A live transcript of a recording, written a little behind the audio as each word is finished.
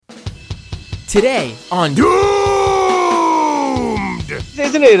Today on Doomed!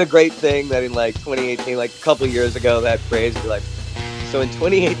 Isn't it a great thing that in like 2018, like a couple years ago, that phrase would be like, so in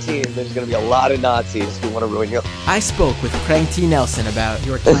 2018, there's going to be a lot of Nazis who want to ruin your life. I spoke with Craig T. Nelson about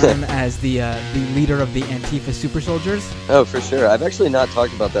your time as the leader of the Antifa Super Soldiers. Oh, for sure. I've actually not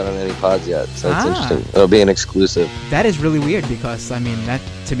talked about that on any pods yet, so it's Ah. interesting. It'll be an exclusive. That is really weird because, I mean, that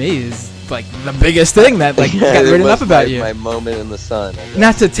to me is like the biggest thing that like Yeah, got it written was up about my, you. my moment in the sun. I guess.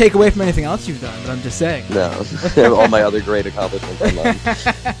 Not to take away from anything else you've done, but I'm just saying. No. All my other great accomplishments online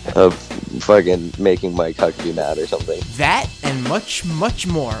of fucking making Mike Huckabee mad or something. That and much, much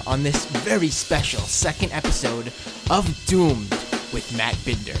more on this very special second episode of Doomed with Matt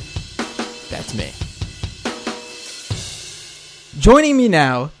Binder. That's me. Joining me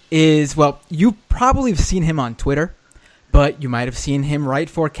now is, well, you probably have seen him on Twitter, but you might have seen him write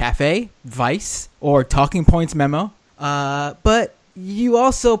for Cafe, Vice, or Talking Points Memo. But you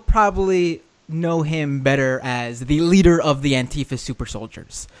also probably know him better as the leader of the Antifa Super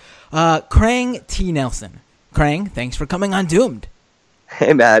Soldiers. Krang T. Nelson. Krang, thanks for coming on Doomed.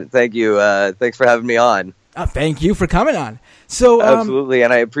 Hey, Matt. Thank you. Thanks for having me on. Thank you for coming on. So, Absolutely,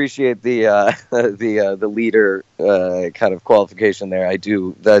 and I appreciate the leader kind of qualification there. I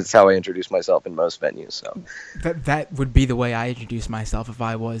do. That's how I introduce myself in most venues. So that would be the way I introduce myself if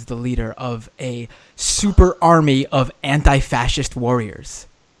I was the leader of a super army of anti-fascist warriors.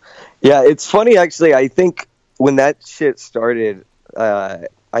 yeah, it's funny actually. I think when that shit started, I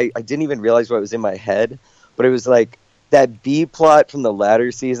didn't even realize what was in my head, but it was like that B plot from the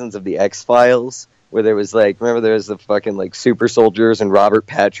latter seasons of the X-Files. Where there was like, remember there was the fucking like super soldiers and Robert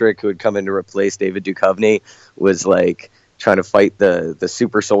Patrick who had come in to replace David Duchovny was like trying to fight the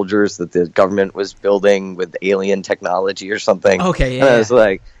super soldiers that the government was building with alien technology or something. Okay, yeah. And I was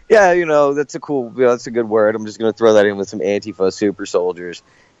like, yeah, that's a cool, that's a good word. I'm just going to throw that in with some Antifa super soldiers.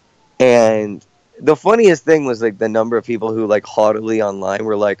 And the funniest thing was like the number of people who like haughtily online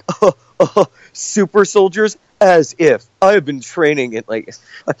were like, super soldiers? As if I have been training in like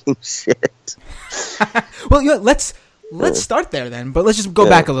fucking shit. Well, let's start there then, but let's just go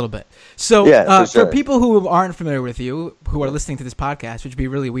back a little bit. So, for sure. for people who aren't familiar with you, who are listening to this podcast, which would be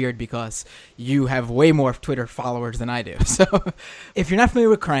really weird because you have way more Twitter followers than I do. So, if you're not familiar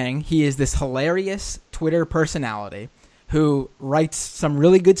with Krang, he is this hilarious Twitter personality who writes some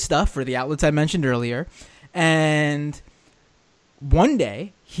really good stuff for the outlets I mentioned earlier, and one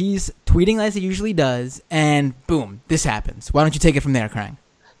day he's tweeting as he usually does, and boom, this happens. Why don't you take it from there, Krang?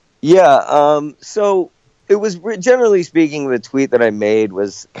 Yeah, so it was, generally speaking, the tweet that I made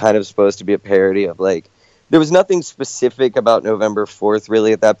was kind of supposed to be a parody of, like, there was nothing specific about November 4th,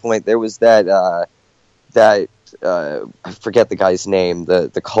 really, at that point. There was that I forget the guy's name,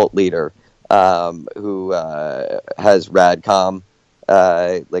 the cult leader, who has Radcom,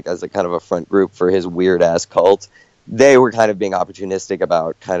 like, as a kind of a front group for his weird-ass cult. They were kind of being opportunistic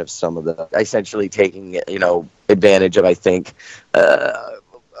about kind of some of the, essentially taking, advantage of, I think,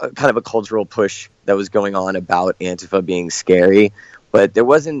 kind of a cultural push that was going on about Antifa being scary. But there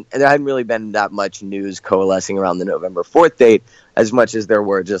hadn't really been that much news coalescing around the November 4th date as much as there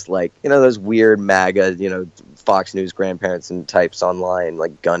were just like, those weird MAGA, Fox News grandparents and types online,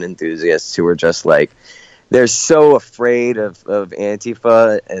 like gun enthusiasts who were just like, they're so afraid of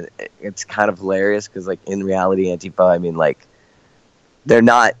Antifa, and it's kind of hilarious because, like, in reality, Antifa, I mean, like, they're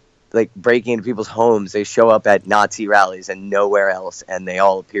not, like, breaking into people's homes. They show up at Nazi rallies and nowhere else, and they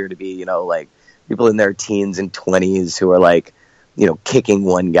all appear to be, like, people in their teens and 20s who are, like, kicking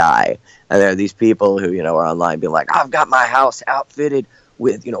one guy. And there are these people who, are online being like, I've got my house outfitted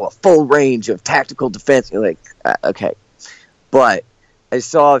with, a full range of tactical defense. And you're like, okay. But I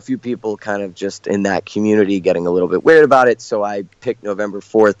saw a few people kind of just in that community getting a little bit weird about it, so I picked November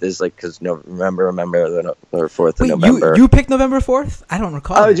 4th as like, because remember the 4th of November. You picked November 4th? I don't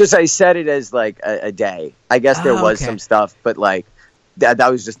recall. I said it as like a day. I guess there was some stuff, but like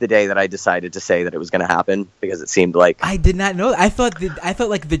that was just the day that I decided to say that it was going to happen because it seemed like I did not know that. I thought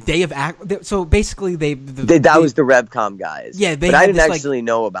like the day of so basically that was the Revcom guys. Yeah, but I didn't actually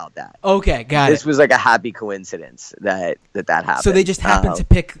know about that. Okay, got it. This was like a happy coincidence that happened. So they just happened to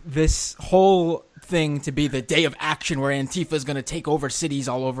pick this whole thing to be the day of action where Antifa is going to take over cities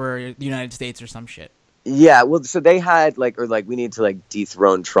all over the United States or some shit. Yeah, well, so they had we need to like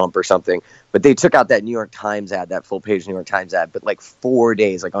dethrone Trump or something, but they took out that New York Times ad, that full page New York Times ad, but like 4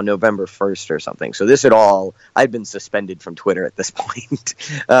 days, like on November 1st or something. So this I'd been suspended from Twitter at this point.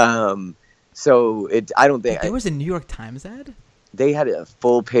 So I don't think there was a New York Times ad. They had a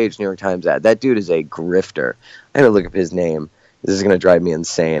full page New York Times ad. That dude is a grifter. I had to look up his name. This is going to drive me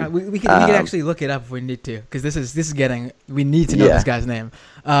insane. We can actually look it up if we need to, because this is getting. We need to know this guy's name.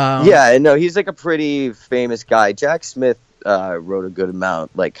 Yeah, no, he's like a pretty famous guy. Jack Smith wrote a good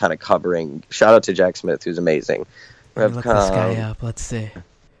amount, like kind of covering. Shout out to Jack Smith, who's amazing. Look this guy up. Let's see.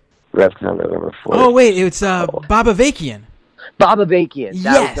 RevCon November 4th. Oh wait, it's Bob Avakian. Bob Avakian.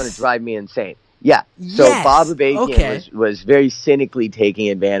 That was going to drive me insane. Yeah. So Bob Avakian was very cynically taking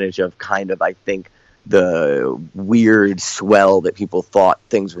advantage of kind of, I think, the weird swell that people thought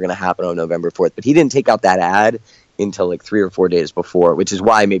things were going to happen on November 4th. But he didn't take out that ad until like 3 or 4 days before, which is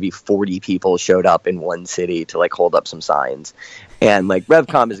why maybe 40 people showed up in one city to like hold up some signs. And like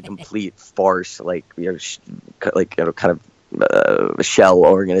RevCom is a complete farce, like, kind of a shell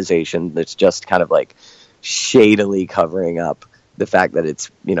organization that's just kind of like shadily covering up the fact that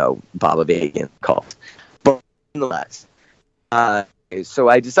it's, Bob Avakian called. But nonetheless, so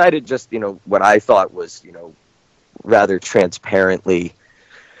I decided just, what I thought was, rather transparently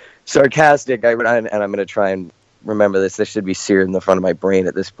sarcastic. And I'm going to try and remember this. This should be seared in the front of my brain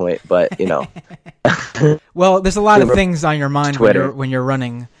at this point. But, Well, there's a lot of things on your mind when you're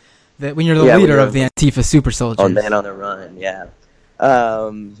running. When you're the leader of the Antifa Super Soldiers. Oh, Man on the Run, yeah.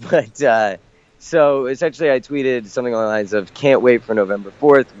 So essentially I tweeted something along the lines of, can't wait for November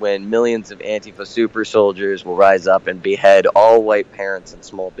 4th when millions of Antifa super soldiers will rise up and behead all white parents and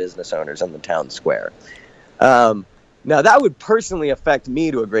small business owners on the town square. Now that would personally affect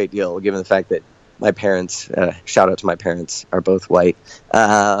me to a great deal, given the fact that my parents, shout out to my parents, are both white.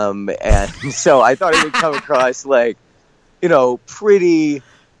 And so I thought it would come across like, pretty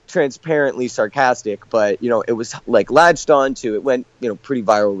transparently sarcastic, but, it was like latched onto, it went, pretty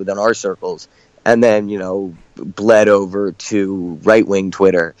viral within our circles. And then, bled over to right-wing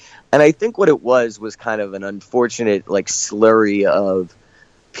Twitter. And I think what it was kind of an unfortunate, like, slurry of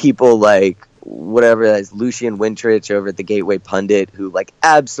people like, whatever that is, Lucian Wintrich over at the Gateway Pundit, who, like,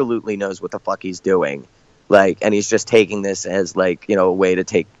 absolutely knows what the fuck he's doing. Like, and he's just taking this as, like, a way to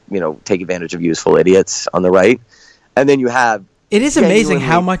take advantage of useful idiots on the right. And then you have... It is amazing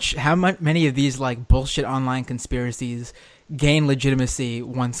how many of these, like, bullshit online conspiracies gain legitimacy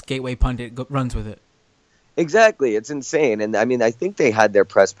once Gateway Pundit runs with it. Exactly. It's insane. And I mean, I think they had their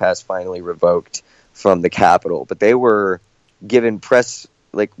press pass finally revoked from the Capitol, but they were given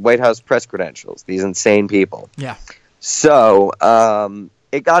White House press credentials, these insane people. Yeah. So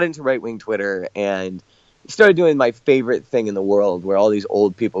it got into right-wing Twitter and started doing my favorite thing in the world, where all these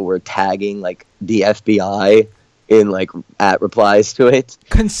old people were tagging like the FBI in like at replies to it.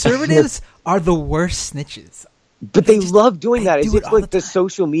 Conservatives are the worst snitches. But they love doing that. It's like the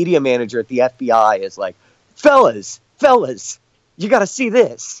social media manager at the FBI is like, fellas, you got to see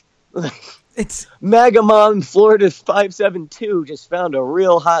this. It's MAGA Mom Florida 572 just found a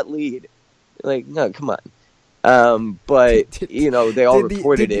real hot lead. Like, no, come on. But, they all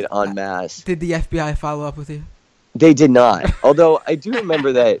reported it en masse. Did the FBI follow up with you? They did not. Although I do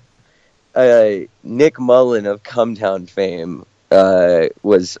remember that Nick Mullen of Cumtown fame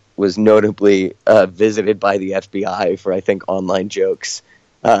was notably visited by the FBI for, I think, online jokes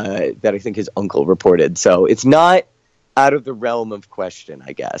that I think his uncle reported. So it's not out of the realm of question,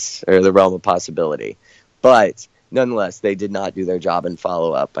 I guess, or the realm of possibility. But nonetheless, they did not do their job and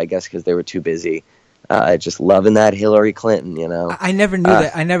follow up, I guess because they were too busy just loving that Hillary Clinton, I never knew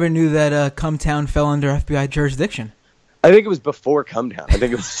that. I never knew that Cumtown fell under FBI jurisdiction. I think it was before Cumtown. I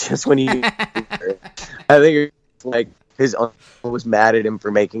think it was just when I think it was like his uncle was mad at him for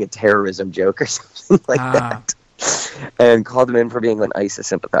making a terrorism joke or something like that, and called him in for being an ISIS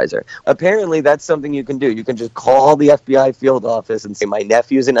sympathizer. Apparently, that's something you can do. You can just call the FBI field office and say, "My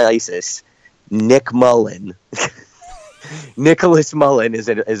nephew's in ISIS. Nick Mullen, Nicholas Mullen is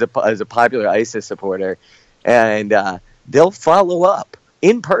a popular ISIS supporter," and they'll follow up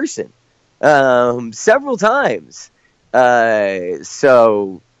in person several times.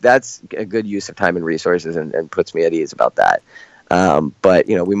 So that's a good use of time and resources and puts me at ease about that. But,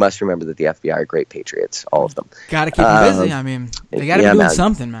 we must remember that the FBI are great patriots, all of them. Got to keep them busy. I mean, they got to be doing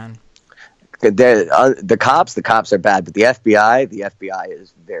something, man. The cops are bad, but the FBI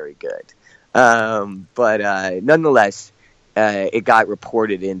is very good. But nonetheless, it got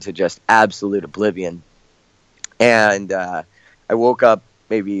reported into just absolute oblivion. And I woke up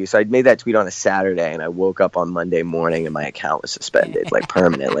so I'd made that tweet on a Saturday, and I woke up on Monday morning and my account was suspended, like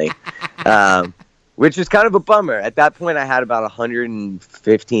permanently, which was kind of a bummer. At that point, I had about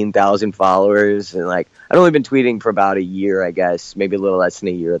 115,000 followers, and like I'd only been tweeting for about a year, I guess, maybe a little less than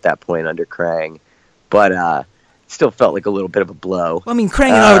a year at that point under Krang, but still felt like a little bit of a blow. Well, I mean, Krang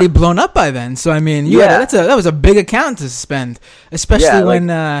had already blown up by then, so I mean, that was a big account to suspend, especially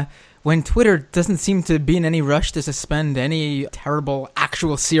when Twitter doesn't seem to be in any rush to suspend any terrible,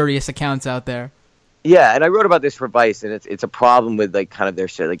 actual serious accounts out there. Yeah, and I wrote about this for Vice, and it's a problem with like kind of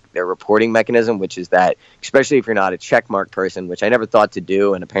their reporting mechanism, which is that especially if you're not a checkmark person, which I never thought to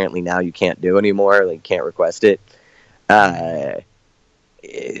do, and apparently now you can't do anymore, like can't request it.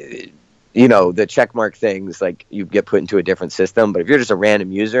 You know, the checkmark things, like you get put into a different system. But if you're just a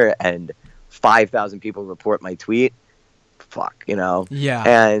random user and 5,000 people report my tweet, fuck, you know. Yeah.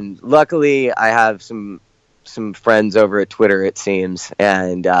 And luckily, I have some friends over at Twitter, it seems,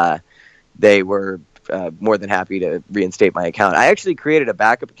 and they were more than happy to reinstate my account. I actually created a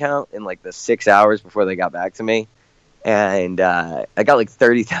backup account in like the 6 hours before they got back to me, and I got like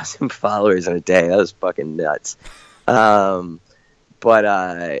 30,000 followers in a day. That was fucking nuts.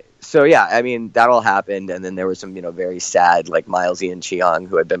 So yeah, I mean, that all happened, and then there was some, you know, very sad, like Miles Ian Cheong,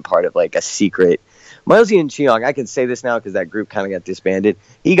 who had been part of like a secret. Miles Ian Cheong, I can say this now because that group kind of got disbanded.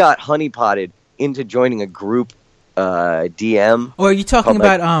 He got honeypotted into joining a group DM. Oh, are you talking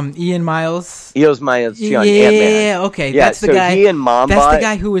about Ian Miles? Miles Cheong, yeah, okay, yeah, that's the guy. He and Mombot, that's the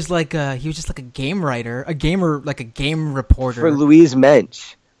guy who was like he was just like a game writer, a game reporter for Louise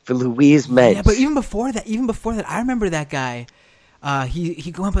Mensch. Yeah, but even before that, I remember that guy.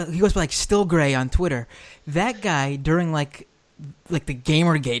 He goes by like Still Gray on Twitter. That guy during like the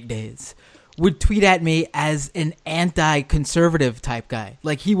Gamergate days would tweet at me as an anti-conservative type guy.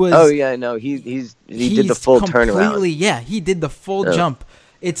 Like he was. Oh yeah, no, he did the full turnaround. Yeah, he did the full jump.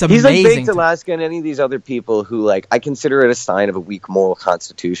 It's amazing. He's like Baked to Alaska and any of these other people who, like, I consider it a sign of a weak moral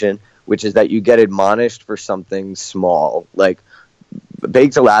constitution, which is that you get admonished for something small. Like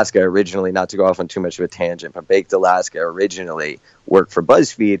Baked Alaska originally, not to go off on too much of a tangent, but Baked Alaska originally worked for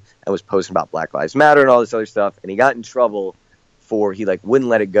BuzzFeed and was posting about Black Lives Matter and all this other stuff, and he got in trouble he like wouldn't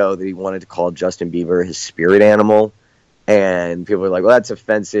let it go that he wanted to call Justin Bieber his spirit animal, and people were like, well, that's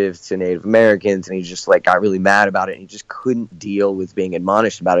offensive to Native Americans, and he just like got really mad about it, and he just couldn't deal with being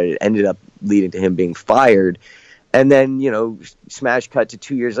admonished about it. It ended up leading to him being fired, and then, you know, smash cut to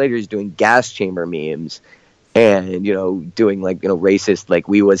 2 years later, he's doing gas chamber memes and, you know, doing like, you know, racist like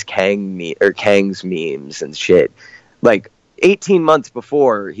we was Kang's memes and shit. Like 18 months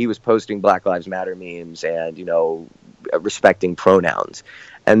before, he was posting Black Lives Matter memes and, you know, respecting pronouns.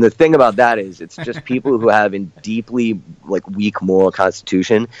 And the thing about that is it's just people who have a deeply like weak moral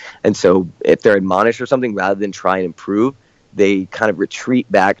constitution, and so if they're admonished or something, rather than try and improve, they kind of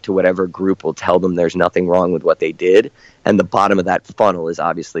retreat back to whatever group will tell them there's nothing wrong with what they did, and the bottom of that funnel is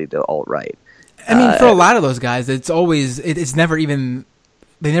obviously the alt-right. I mean, for a lot of those guys, it's never even,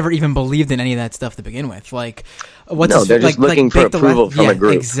 they never even believed in any of that stuff to begin with. Like, they're just looking for approval from a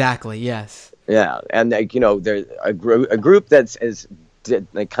group. Exactly. Yes. Yeah, and like, you know, there's a group that's as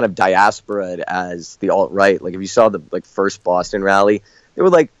like kind of diaspora as the alt-right. Like if you saw the like first Boston rally, there were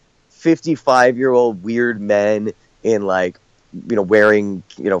like 55-year-old weird men in like, you know, wearing,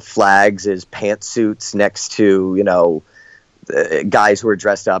 you know, flags as pantsuits next to, you know, guys who were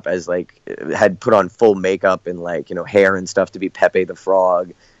dressed up as like had put on full makeup and like, you know, hair and stuff to be Pepe the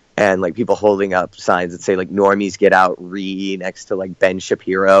Frog, and like people holding up signs that say like normies get out next to like Ben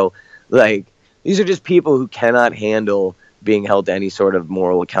Shapiro. Like these are just people who cannot handle being held to any sort of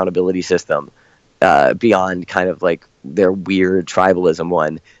moral accountability system beyond kind of like their weird tribalism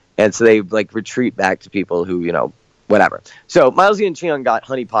one. And so they like retreat back to people who, you know, whatever. So Miles Ian Cheong got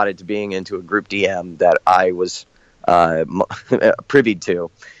honeypotted to being into a group DM that I was privy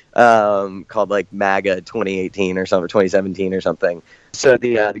to, called like MAGA 2018 or something, 2017 or something. So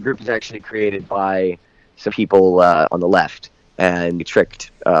the group is actually created by some people on the left, and tricked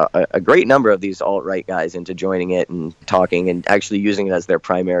a great number of these alt-right guys into joining it and talking and actually using it as their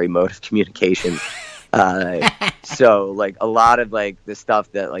primary mode of communication. So like a lot of like the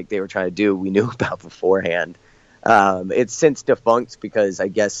stuff that like they were trying to do, we knew about beforehand. It's since defunct because I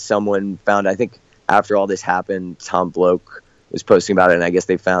guess someone found, I think after all this happened, Tom Bloke was posting about it, and I guess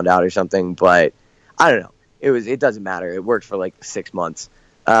they found out or something, but I don't know. It doesn't matter. It worked for like 6 months.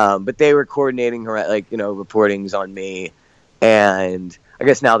 But they were coordinating like, you know, reportings on me. And I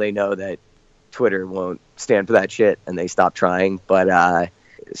guess now they know that Twitter won't stand for that shit, and they stopped trying. But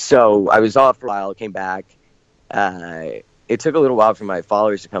so I was off for a while, came back. It took a little while for my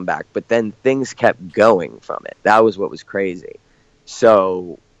followers to come back, but then things kept going from it. That was what was crazy.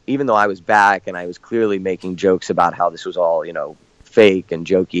 So even though I was back and I was clearly making jokes about how this was all, you know, fake and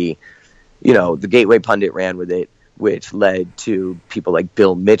jokey, you know, the Gateway Pundit ran with it, which led to people like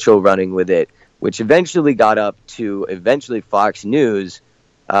Bill Mitchell running with it, which eventually got up to Fox News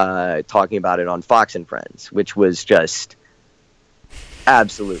talking about it on Fox and Friends, which was just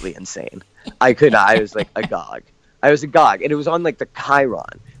absolutely insane. I was like agog. And it was on like the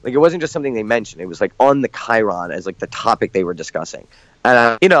Chiron, Like, it wasn't just something they mentioned. It was like on the Chiron as like the topic they were discussing.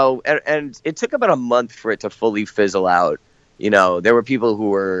 And, you know, and it took about a month for it to fully fizzle out. You know, there were people who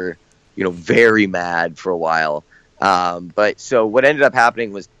were, you know, very mad for a while. But so what ended up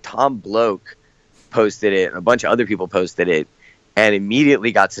happening was Tom Bloke posted it, and a bunch of other people posted it, and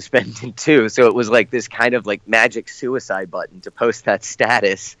immediately got suspended too. So it was like this kind of like magic suicide button to post that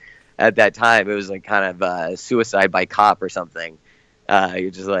status at that time. It was like kind of suicide by cop or something.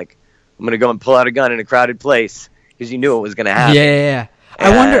 You're just like, I'm going to go and pull out a gun in a crowded place because you knew it was going to happen. Yeah.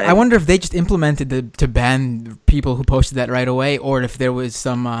 I wonder if they just implemented to ban people who posted that right away, or if there was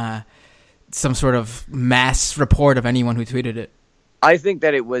some sort of mass report of anyone who tweeted it. I think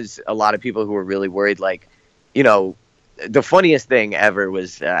that it was a lot of people who were really worried. Like, you know, the funniest thing ever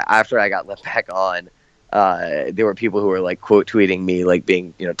was after I got let back on, there were people who were like quote tweeting me, like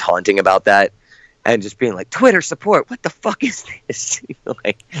being, you know, taunting about that and just being like, Twitter support. What the fuck is this?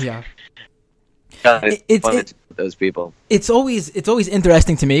 Like, yeah. It's those people. It's always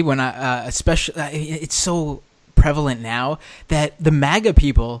interesting to me when especially it's so prevalent now that the MAGA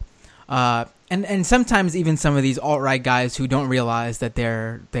people, and sometimes even some of these alt-right guys who don't realize that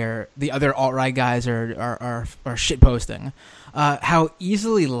they're the other alt-right guys are shit posting, how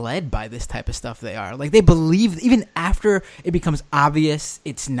easily led by this type of stuff they are. Like, they believe even after it becomes obvious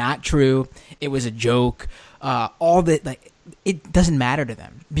it's not true, it was a joke, all that, like, it doesn't matter to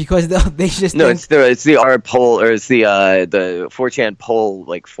them because they just it's the R poll, or it's the 4chan poll,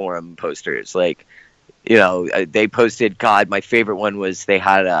 like, forum posters. Like, you know, they posted, God, my favorite one was they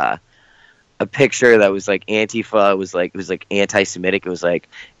had a picture that was like Antifa. It was like anti-Semitic. It was like,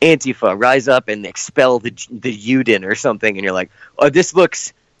 Antifa, rise up and expel the Juden or something. And you're like, oh, this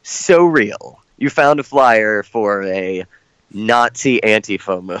looks so real. You found a flyer for a Nazi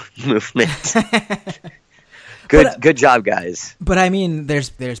Antifa movement. Good job, guys. But I mean, there's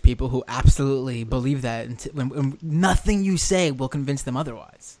people who absolutely believe that, when nothing you say will convince them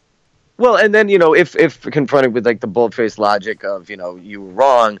otherwise. Well, and then, you know, if confronted with like the bold-faced logic of, you know, you were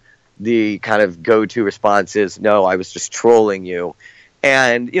wrong, the kind of go-to response is, no, I was just trolling you.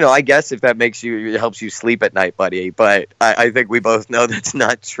 And, you know, I guess if that it helps you sleep at night, buddy. But I think we both know that's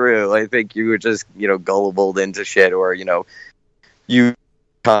not true. I think you were just, you know, gullible into shit, or, you know, you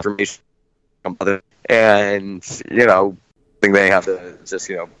confirmation from other. And, you know, I think they have to just,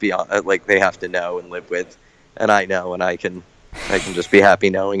 you know, be on, like, they have to know and live with. And I know, and I can just be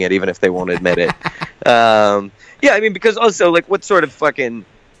happy knowing it, even if they won't admit it. Yeah, I mean, because also, like, what sort of fucking,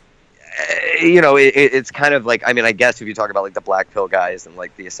 you know, it's kind of like, I mean, I guess if you talk about, like, the black pill guys and,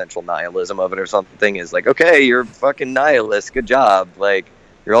 like, the essential nihilism of it or something, is like, okay, you're fucking nihilist, good job. Like,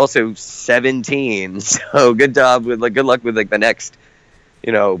 you're also 17, so good luck with, like, the next,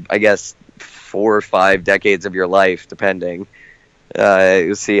 you know, I guess 4 or 5 decades of your life, depending.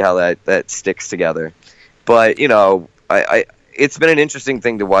 You'll see how that sticks together. But, you know, it's been an interesting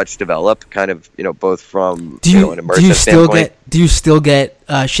thing to watch develop, kind of, you know, both from an immersive standpoint. Do you still get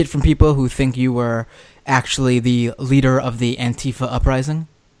shit from people who think you were actually the leader of the Antifa uprising?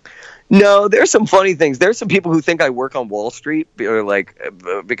 No, there's some funny things. There's some people who think I work on Wall Street, or like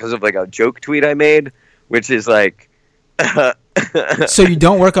because of like a joke tweet I made, which is like. So you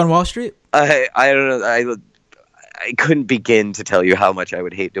don't work on Wall Street? I don't know. I couldn't begin to tell you how much I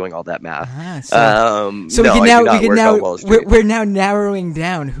would hate doing all that math. We're now narrowing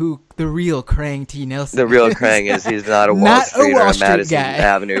down who the real Krang T. Nelson. The real Krang is he's not a Wall Street or a Madison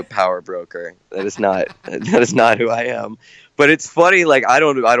Avenue power broker. That is not who I am. But it's funny. Like, I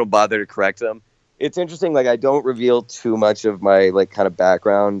don't bother to correct him. It's interesting. Like, I don't reveal too much of my, like, kind of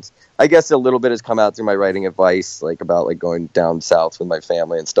background. I guess a little bit has come out through my writing advice, like, about, like, going down south with my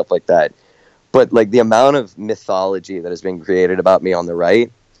family and stuff like that. But, like, the amount of mythology that has been created about me on the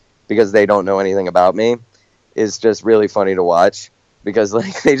right, because they don't know anything about me, is just really funny to watch. Because,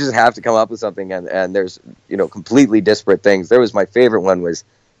 like, they just have to come up with something, and there's, you know, completely disparate things. My favorite one was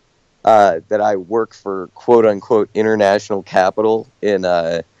that I work for, quote-unquote, international capital in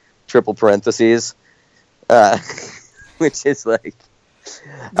triple parentheses, which is, like,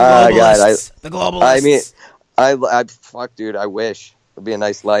 the globalists. I mean, I fuck, dude, I wish. It'd be a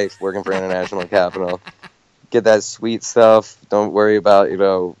nice life working for international capital. Get that sweet stuff. Don't worry about, you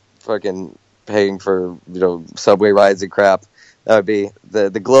know, fucking paying for, you know, subway rides and crap. That would be the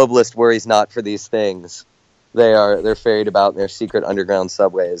globalist worries not for these things. They're ferried about in their secret underground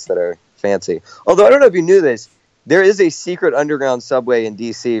subways that are fancy. Although I don't know if you knew this, there is a secret underground subway in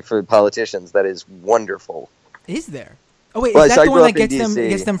DC for politicians that is wonderful. Is there? Oh wait, is that the one that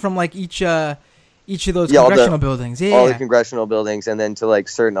gets them from like each of those congressional buildings? Yeah, all the congressional buildings, and then to like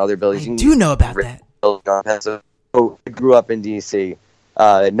certain other buildings. I do know about that. So I grew up in DC,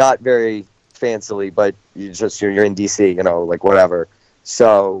 not very fancily, but you're in DC, like whatever.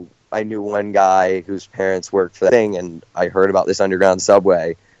 So I knew one guy whose parents worked for that thing, and I heard about this underground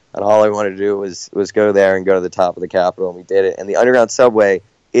subway, and all I wanted to do was go there and go to the top of the Capitol, and we did it. And the underground subway,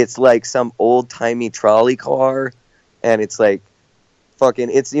 it's like some old-timey trolley car, and it's like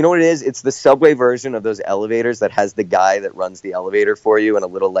it's, you know what it is? It's the subway version of those elevators that has the guy that runs the elevator for you and a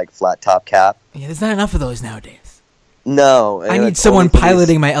little like flat top cap. Yeah, there's not enough of those nowadays. No. I need someone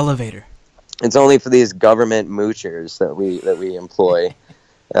piloting my elevator. It's only for these government moochers that we employ.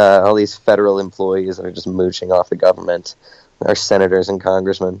 All these federal employees that are just mooching off the government, our senators and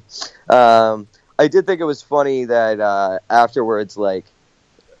congressmen. I did think it was funny that afterwards, like,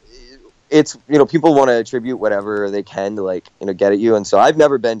 it's, people want to attribute whatever they can to, like, get at you. And so I've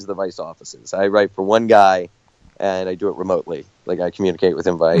never been to the Vice offices. I write for one guy, and I do it remotely. Like, I communicate with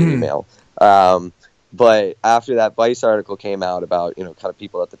him via email. But after that Vice article came out about, kind of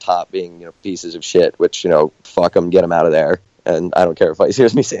people at the top being, pieces of shit, which, fuck them, get them out of there. And I don't care if Vice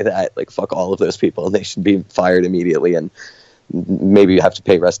hears me say that, like, fuck all of those people, and they should be fired immediately, and maybe you have to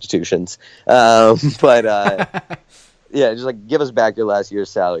pay restitutions. Yeah, just like, give us back your last year's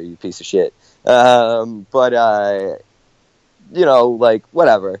salary, you piece of shit. Like,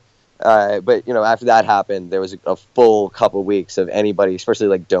 whatever. But, after that happened, there was a full couple weeks of anybody, especially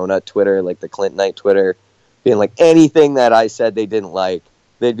like Donut Twitter, like the Clintonite Twitter, being like, anything that I said they didn't like,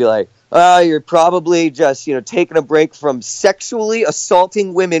 they'd be like, you're probably just, taking a break from sexually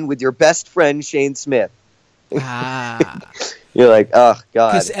assaulting women with your best friend, Shane Smith. You're like, oh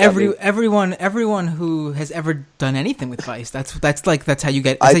God. Because everyone who has ever done anything with Vice, that's how you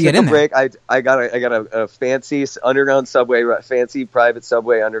get. That's how you get in there. I got a fancy underground subway, fancy private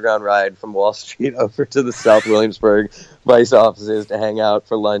subway underground ride from Wall Street over to the South Williamsburg Vice offices to hang out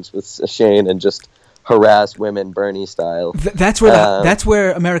for lunch with Shane and just harass women, Bernie style. That's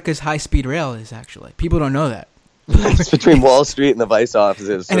where America's high-speed rail is. Actually, people don't know that. It's between Wall Street and the Vice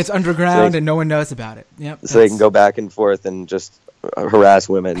offices. And it's underground, and no one knows about it. Yep. So they can go back and forth and just harass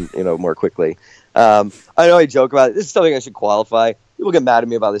women, more quickly. I know I joke about it. This is something I should qualify. People get mad at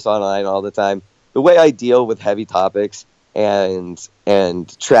me about this online all the time. The way I deal with heavy topics and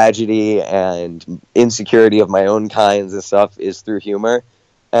tragedy and insecurity of my own kinds and stuff is through humor.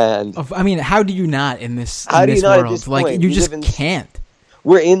 And I mean, how do you not in this world? Like, you just can't.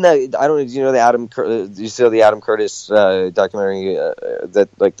 We're in the. I don't know. Do you know the Adam? You saw the Adam Curtis documentary that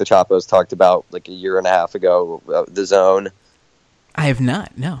like the Chapos talked about like a year and a half ago. The Zone. I have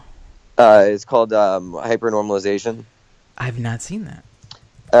not. No. It's called Hypernormalization. I have not seen that.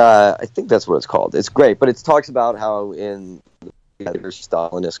 I think that's what it's called. It's great, but it talks about how in the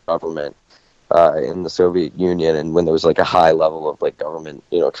Stalinist government in the Soviet Union, and when there was like a high level of like government,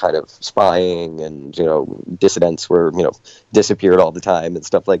 kind of spying, and dissidents were disappeared all the time and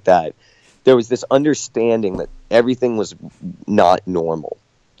stuff like that. There was this understanding that everything was not normal,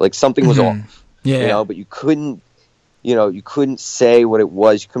 like something was off. Yeah. But you couldn't say what it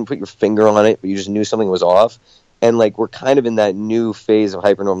was. You couldn't put your finger on it, but you just knew something was off. And like, we're kind of in that new phase of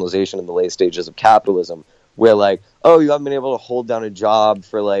hypernormalization in the late stages of capitalism, where like, oh, you haven't been able to hold down a job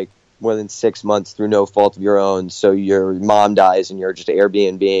for like more than 6 months through no fault of your own, so your mom dies and you're just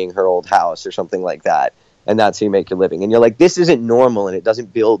Airbnb-ing her old house or something like that, and that's how you make your living. And you're like, this isn't normal, and it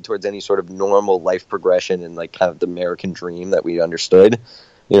doesn't build towards any sort of normal life progression and like kind of the American dream that we understood.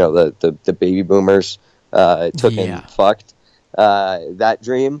 The baby boomers took and fucked that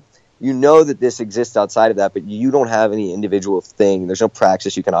dream. That this exists outside of that, but you don't have any individual thing. There's no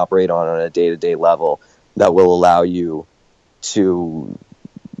praxis you can operate on a day-to-day level that will allow you to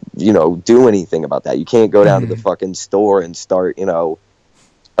do anything about that. You can't go down to the fucking store and start,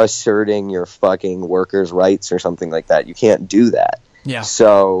 asserting your fucking workers' rights or something like that. You can't do that. Yeah.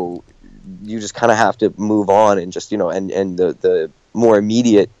 So you just kind of have to move on and just, and the more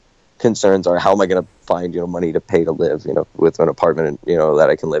immediate concerns are, how am I going to find, money to pay to live, with an apartment, that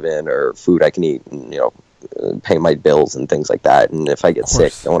I can live in, or food I can eat, and, pay my bills and things like that. And if I get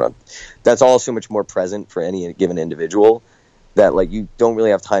sick, that's all so much more present for any given individual, that like you don't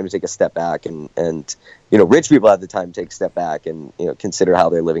really have time to take a step back and rich people have the time to take a step back and consider how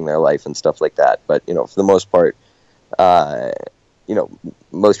they're living their life and stuff like that. But for the most part,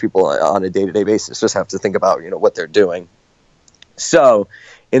 most people on a day-to-day basis just have to think about what they're doing. So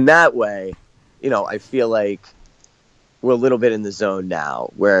in that way, I feel like we're a little bit in the zone now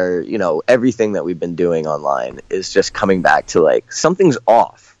where everything that we've been doing online is just coming back to like something's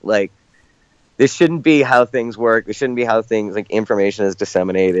off. Like, this shouldn't be how things work. This shouldn't be how things, like, information is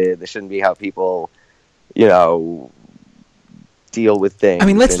disseminated. This shouldn't be how people, deal with things. I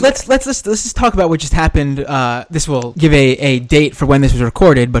mean, let's just talk about what just happened. This will give a date for when this was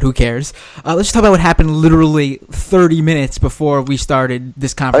recorded, but who cares? Let's just talk about what happened literally 30 minutes before we started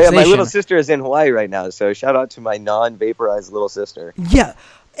this conversation. Oh yeah, my little sister is in Hawaii right now, so shout out to my non-vaporized little sister. Yeah,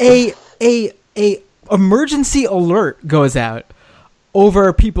 a emergency alert goes out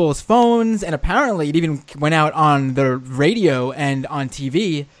over people's phones, and apparently it even went out on the radio and on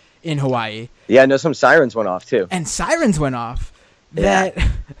TV in Hawaii. Yeah, no, some sirens went off too. And sirens went off. That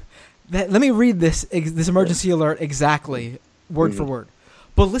let me read this emergency alert exactly, word for word.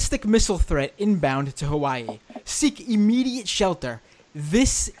 Ballistic missile threat inbound to Hawaii. Seek immediate shelter.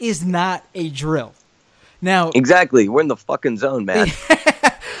 This is not a drill. Now, exactly, we're in the fucking zone, man.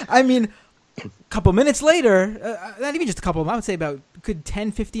 I mean, a couple minutes later, not even just a couple, I would say about good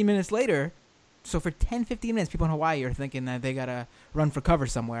 10, 15 minutes later. So for 10, 15 minutes, people in Hawaii are thinking that they got to run for cover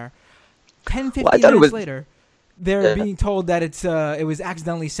somewhere. 10, 15 minutes later, they're being told that it was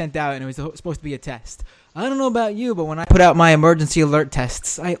accidentally sent out and it was supposed to be a test. I don't know about you, but when I put out my emergency alert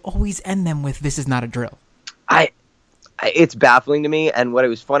tests, I always end them with, this is not a drill. It's baffling to me, and what it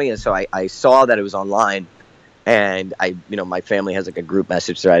was funny is, so I saw that it was online, and my family has like a group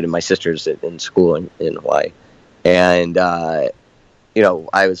message thread, and my sister's in school in Hawaii, and I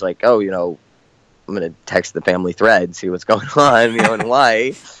was like, I'm going to text the family thread, see what's going on, in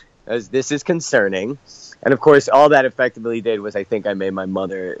Hawaii, as this is concerning. And of course, all that effectively did was, I think I made my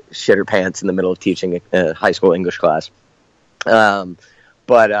mother shit her pants in the middle of teaching a high school English class. My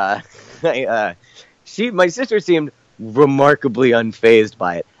sister seemed remarkably unfazed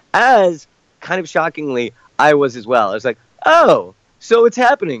by it, as kind of shockingly I was as well. I was like, oh, so it's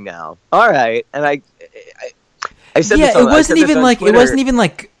happening now. All right. And I said, yeah, it wasn't even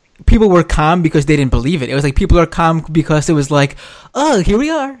like people were calm because they didn't believe it. It was like people are calm because it was like, oh, here we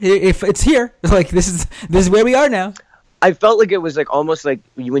are. If it's here, like this is where we are now. I felt like it was like almost like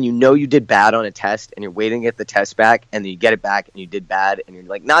when you did bad on a test and you're waiting to get the test back, and then you get it back and you did bad, and you're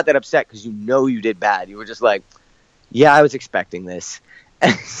like not that upset because you did bad. You were just like, yeah, I was expecting this.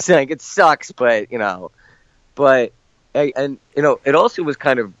 And it's like, it sucks, but it also was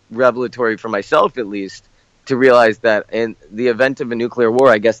kind of revelatory for myself, at least, to realize that in the event of a nuclear war,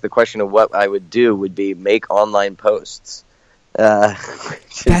 I guess the question of what I would do would be make online posts.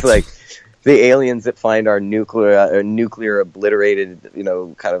 It's like the aliens that find our nuclear obliterated,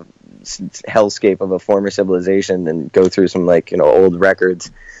 kind of hellscape of a former civilization and go through some old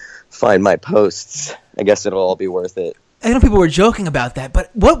records, find my posts. I guess it'll all be worth it. I know people were joking about that,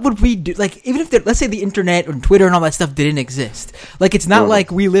 but what would we do? Like, even if let's say the internet and Twitter and all that stuff didn't exist. Like, it's not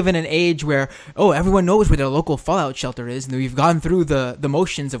like we live in an age where, everyone knows where their local fallout shelter is, and we've gone through the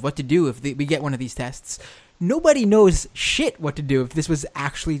motions of what to do if we get one of these tests. Nobody knows shit what to do if this was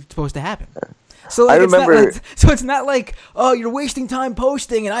actually supposed to happen. So I remember. It's not like, oh, you're wasting time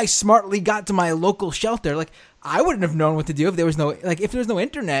posting, and I smartly got to my local shelter. Like, I wouldn't have known what to do if there was no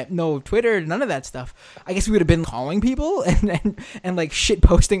internet, no Twitter, none of that stuff. I guess we would have been calling people and like shit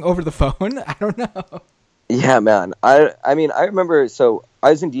posting over the phone. I don't know. Yeah, man. I remember. So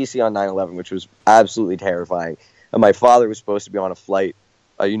I was in DC on 9/11, which was absolutely terrifying. And my father was supposed to be on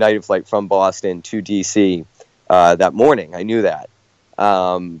a United flight from Boston to DC that morning. I knew that.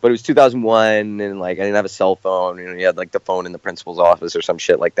 But it was 2001, and I didn't have a cell phone. You had the phone in the principal's office or some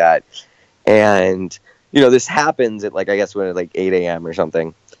shit like that. And this happens at 8 a.m. or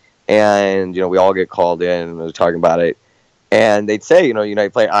something. And we all get called in and we're talking about it. And they'd say,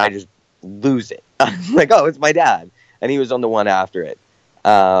 United flight. I just lose it. I'm like, oh, it's my dad, and he was on the one after it.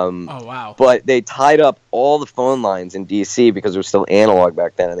 Oh wow! But they tied up all the phone lines in DC because it was still analog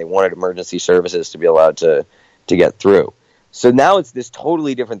back then, and they wanted emergency services to be allowed to get through. So now it's this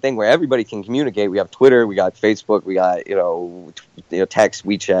totally different thing where everybody can communicate. We have Twitter, we got Facebook, we got text,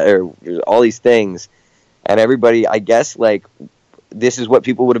 WeChat, or all these things, and everybody, I guess, this is what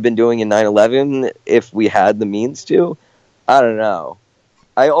people would have been doing in 9/11 if we had the means to. I don't know.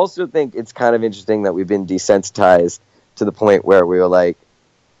 I also think it's kind of interesting that we've been desensitized to the point where we were like,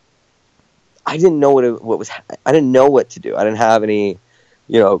 I didn't know I didn't know what to do. I didn't have any,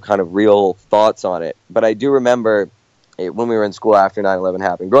 kind of real thoughts on it. But I do remember when we were in school after 9/11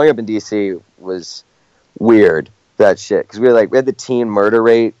 happened. Growing up in DC was weird, that shit, because we had the teen murder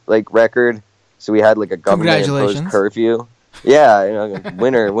rate record, so we had a government imposed curfew. Yeah,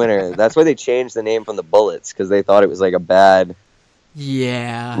 winner. That's why they changed the name from the Bullets, because they thought it was a bad.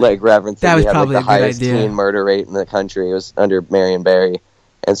 Yeah. Reference that we had the highest teen murder rate in the country. It was under Marion Barry.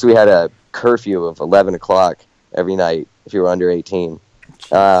 And so we had a curfew of 11 o'clock every night if you were under 18.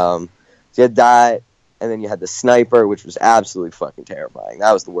 So you had that. and then you had the sniper, which was absolutely fucking terrifying.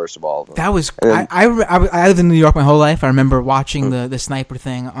 That was the worst of all of them. That was then, I lived in New York my whole life. I remember watching the sniper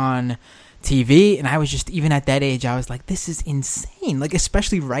thing on TV, and I was just, even at that age, I was like, this is insane. Like,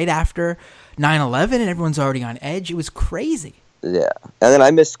 especially right after 9/11 and everyone's already on edge. It was crazy. Yeah. And then I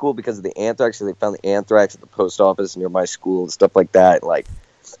missed school because of the anthrax, so they found the anthrax at the post office near my school and stuff like that. Like,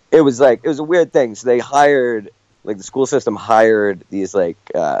 it was a weird thing. So they hired, like, the school system hired these, like,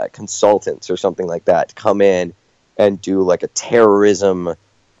 consultants or something like that to come in and do, like, a terrorism,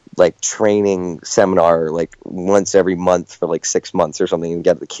 like, training seminar, like, once every month for, like, 6 months or something, and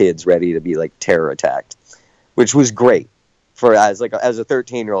get the kids ready to be, like, terror attacked, which was great. As a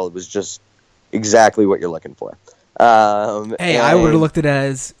 13-year-old, it was just exactly what you're looking for. Hey, I would have looked at it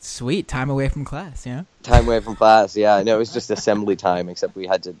as, sweet, time away from class, you know? Time away from class, yeah. I know, it was just assembly time, except we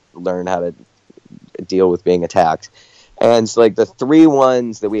had to learn how to deal with being attacked. And so, like, the 3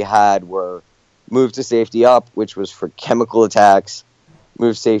 ones that we had were Move to Safety Up, which was for chemical attacks,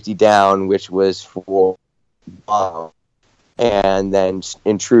 Move Safety Down, which was for and then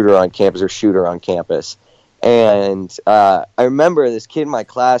Intruder on Campus or Shooter on Campus. And I remember this kid in my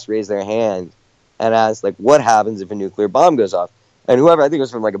class raised their hand and asked, like, what happens if a nuclear bomb goes off? And whoever, I think it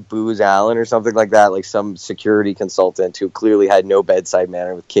was from, like, a Booz Allen or something like that, like some security consultant who clearly had no bedside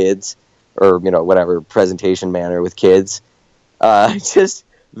manner with kids, or, you know, whatever, presentation manner with kids, just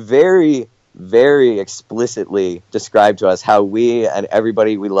very, very explicitly described to us how we and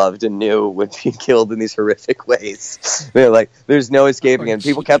everybody we loved and knew would be killed in these horrific ways. They're like, there's no escaping it. And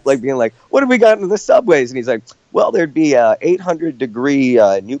people kept, like, being like, what have we got in the subways? And he's like, well, there'd be 800-degree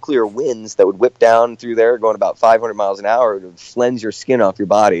nuclear winds that would whip down through there going about 500 miles an hour. It would cleanse your skin off your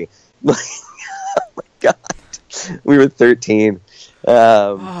body. Oh, my God. We were 13.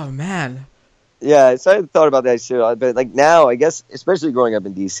 Oh, man. Yeah, so I thought about that too. But, like, now, I guess, especially growing up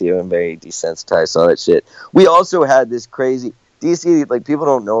in D.C., I'm very desensitized to all that shit. We also had this crazy... D.C., like, people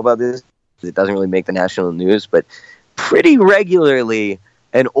don't know about this. It doesn't really make the national news, but pretty regularly,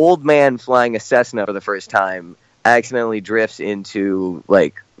 an old man flying a Cessna for the first time accidentally drifts into,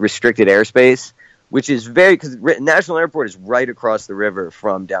 like, restricted airspace, which is very... Because National Airport is right across the river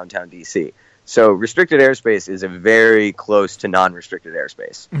from downtown D.C., so restricted airspace is a very close to non-restricted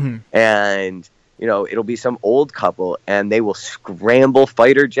airspace. Mm-hmm. And, you know, it'll be some old couple, and they will scramble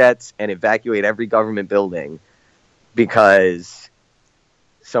fighter jets and evacuate every government building because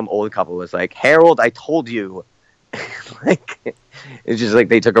some old couple was like, Harold, I told you. Like, it's just like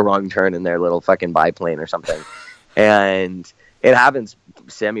they took a wrong turn in their little fucking biplane or something. And it happens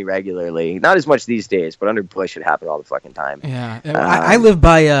semi-regularly. Not as much these days, but under Bush it happened all the fucking time. Yeah. I live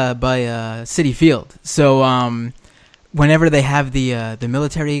by Citi Field. So whenever they have the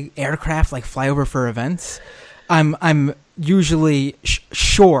military aircraft like fly over for events, I'm usually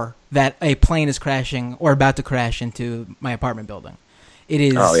sure that a plane is crashing or about to crash into my apartment building. It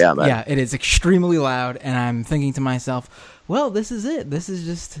is, oh, yeah, man. Yeah, it is extremely loud, and I'm thinking to myself, well, this is it. This is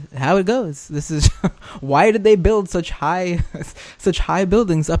just how it goes. This is why did they build such high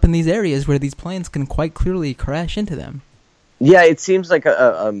buildings up in these areas where these planes can quite clearly crash into them? Yeah, it seems like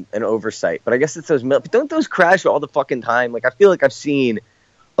an oversight, but I guess it's those. Don't those crash all the fucking time? Like, I feel like I've seen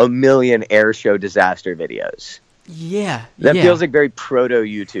a million air show disaster videos. Yeah, that feels like very proto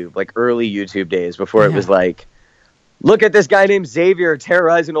YouTube, like early YouTube days before it was like, look at this guy named Xavier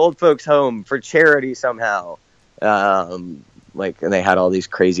terrorizing old folks' home for charity somehow. Like, and they had all these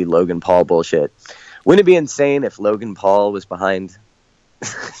crazy Logan Paul bullshit. Wouldn't it be insane if Logan Paul was behind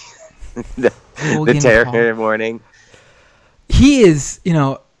the terror warning? He is, you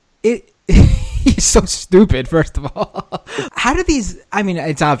know, he's so stupid, first of all. How do these, I mean,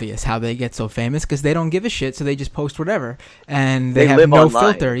 it's obvious how they get so famous because they don't give a shit, so they just post whatever. And they have no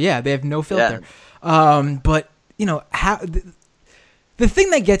online. Filter. Yeah, they have no filter. Yeah. But, you know, how the thing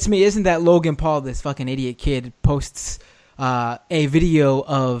that gets me isn't that Logan Paul, this fucking idiot kid, posts a video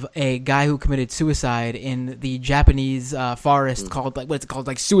of a guy who committed suicide in the Japanese forest called, like, what's it called?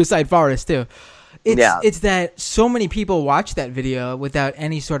 Like Suicide Forest, too. It's that so many people watch that video without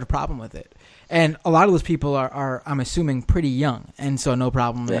any sort of problem with it. And a lot of those people are I'm assuming, pretty young, and so no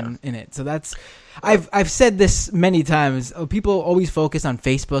problem in it. So that's... I've said this many times. People always focus on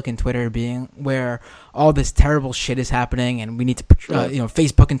Facebook and Twitter being where all this terrible shit is happening, and we need to,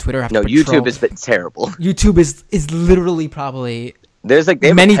 Facebook and Twitter have to patrol. YouTube has been terrible. YouTube is literally probably there's like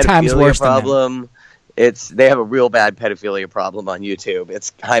they many times worse problem. They have a real bad pedophilia problem on YouTube.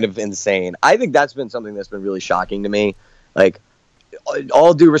 It's kind of insane. I think that's been something that's been really shocking to me. Like,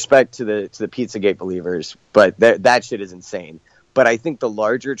 all due respect to the Pizzagate believers, but that shit is insane. But I think the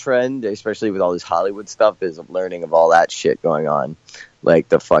larger trend, especially with all this Hollywood stuff, is of learning of all that shit going on. Like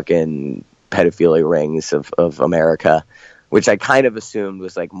the fucking pedophilia rings of America, which I kind of assumed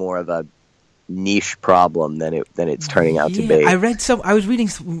was like more of a niche problem than it's turning out to be. I was reading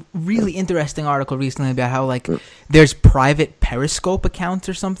some really interesting article recently about how like there's private Periscope accounts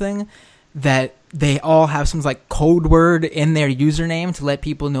or something that they all have some like code word in their username to let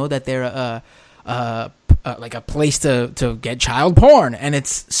people know that they're like a place to get child porn, and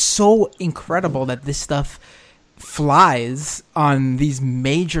it's so incredible that this stuff flies on these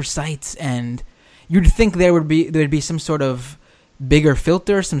major sites, and you'd think there'd be some sort of bigger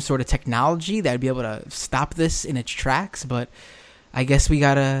filter, some sort of technology that would be able to stop this in its tracks, but I guess we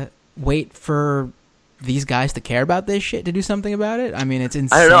gotta wait for these guys to care about this shit to do something about it. I mean, it's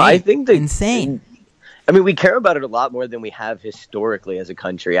insane. I don't know. I think insane. I mean, we care about it a lot more than we have historically as a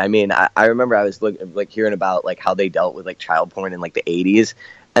country. I mean, I remember I was hearing about like how they dealt with like child porn in like the 80s,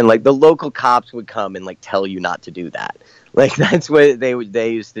 and like the local cops would come and like tell you not to do that. Like that's what they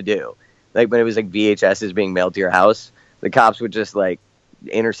used to do. Like when it was like VHSs being mailed to your house, the cops would just like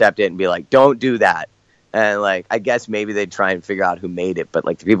intercept it and be like, "Don't do that." And like I guess maybe they'd try and figure out who made it, but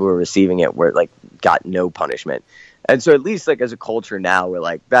like the people who were receiving it were like got no punishment. And so at least like as a culture now, we're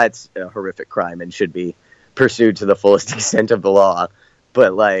like, that's a horrific crime and should be pursued to the fullest extent of the law.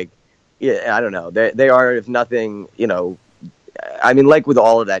 But like, yeah, I don't know. They are, if nothing, you know, I mean, like with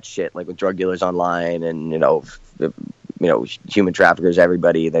all of that shit, like with drug dealers online and, you know, human traffickers,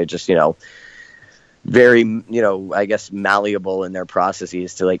 everybody, they're just, you know, very, you know, I guess malleable in their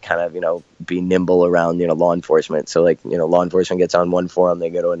processes to like kind of, you know, be nimble around, you know, law enforcement. So like, you know, law enforcement gets on one forum, they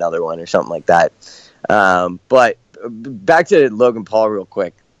go to another one or something like that. But back to Logan Paul real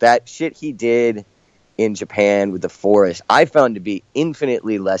quick. That shit he did in Japan with the forest, I found to be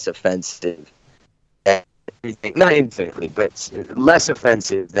infinitely less offensive. Not infinitely, but less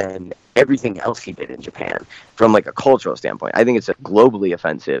offensive than everything else he did in Japan from like a cultural standpoint. I think it's globally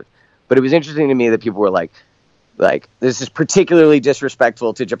offensive. But it was interesting to me that people were like, this is particularly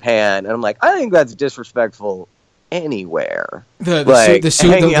disrespectful to Japan. And I'm like, I think that's disrespectful anywhere.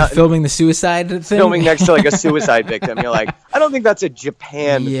 The filming the suicide thing? Filming next to like a suicide victim. You're like, I don't think that's a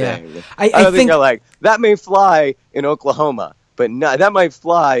Japan thing. I think you're like, that may fly in Oklahoma, but not, that might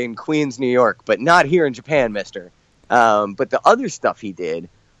fly in Queens, New York, but not here in Japan, mister. But the other stuff he did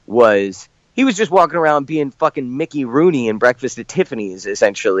was, he was just walking around being fucking Mickey Rooney in Breakfast at Tiffany's,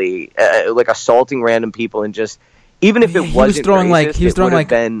 essentially, like assaulting random people, and just, even if it wasn't racist, he was throwing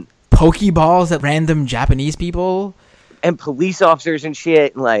been Pokeballs at random Japanese people and police officers and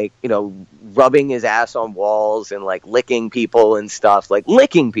shit, and like, you know, rubbing his ass on walls and like licking people and stuff, like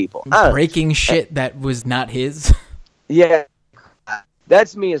licking people, breaking shit that was not his. Yeah, that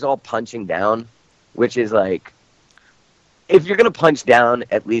to me is all punching down, which is like, if you're gonna punch down,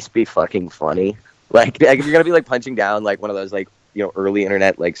 at least be fucking funny. Like if you're gonna be like punching down, like one of those like, you know, early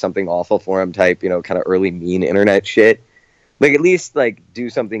internet, like something awful forum type, you know, kind of early mean internet shit. Like, at least, like,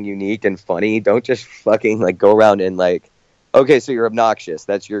 do something unique and funny. Don't just fucking, like, go around and, like, okay, so you're obnoxious.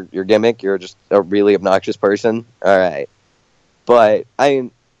 That's your gimmick? You're just a really obnoxious person? All right. But, I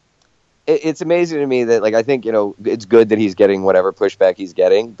mean, it's amazing to me that, like, I think, you know, it's good that he's getting whatever pushback he's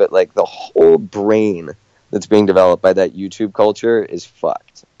getting, but, like, the whole brain that's being developed by that YouTube culture is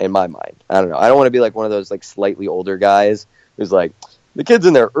fucked, in my mind. I don't know. I don't want to be, like, one of those, like, slightly older guys who's like, the kids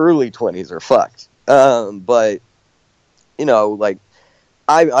in their early 20s are fucked. But... you know, like,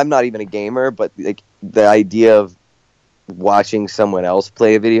 I'm not even a gamer, but like the idea of watching someone else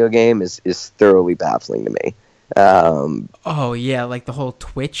play a video game is thoroughly baffling to me. Oh yeah, like the whole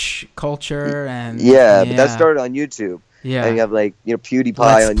Twitch culture and yeah, but that started on YouTube. Yeah, and you have like, you know,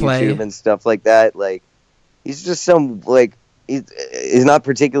 PewDiePie on YouTube and stuff like that. Like, he's just some like he's not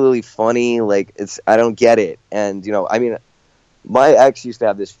particularly funny. Like, I don't get it. And you know, I mean, my ex used to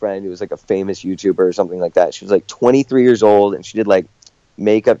have this friend who was like a famous YouTuber or something like that. She was like 23 years old and she did like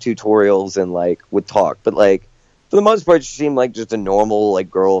makeup tutorials and like would talk. But like for the most part, she seemed like just a normal like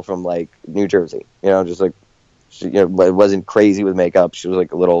girl from like New Jersey. You know, just like she, you know, wasn't crazy with makeup. She was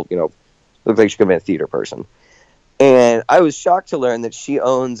like a little, you know, looked like she could have been a theater person. And I was shocked to learn that she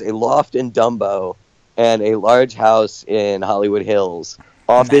owns a loft in Dumbo and a large house in Hollywood Hills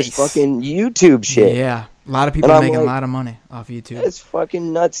off this fucking YouTube shit. Yeah. A lot of people are making a lot of money off YouTube. It's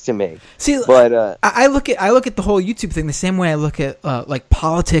fucking nuts to me. See, but I look at the whole YouTube thing the same way I look at like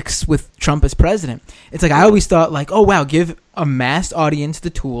politics with Trump as president. It's like I always thought like, oh wow, give a mass audience the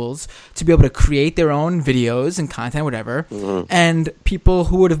tools to be able to create their own videos and content, whatever. Mm-hmm. And people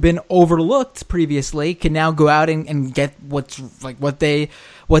who would have been overlooked previously can now go out and get what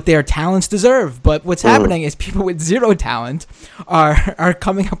their talents deserve. But what's happening is people with zero talent are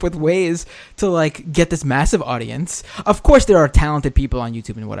coming up with ways to like get this massive audience. Of course, there are talented people on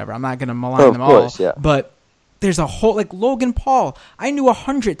YouTube and whatever. I'm not going to malign them all, yeah. but there's a whole, like Logan Paul. I knew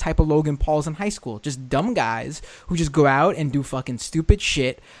 100 type of Logan Pauls in high school. Just dumb guys who just go out and do fucking stupid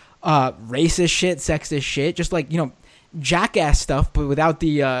shit, racist shit, sexist shit, just like, jackass stuff, but without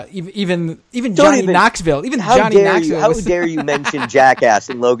the even Johnny Knoxville. Even Johnny Knoxville. How dare you mention Jackass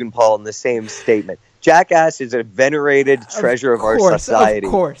and Logan Paul in the same statement? Jackass is a venerated treasure of our society.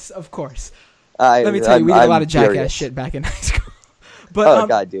 Of course. Let me tell you, we did a lot of Jackass shit back in high school. But,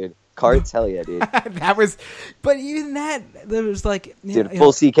 God, dude. Cards, hell yeah, dude. But even that, there was like...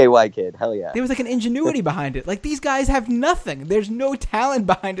 full CKY kid, hell yeah. There was like an ingenuity behind it. Like, these guys have nothing. There's no talent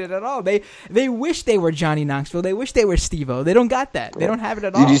behind it at all. They wish they were Johnny Knoxville. They wish they were Steve-O. They don't got that. They don't have it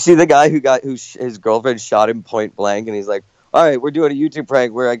at all. Did you see the guy who his girlfriend shot him point blank, and he's like, all right, we're doing a YouTube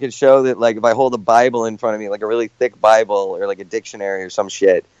prank where I can show that, like, if I hold a Bible in front of me, like a really thick Bible or like a dictionary or some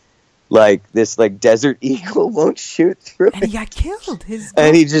shit, like this like desert eagle won't shoot through it. And he got killed.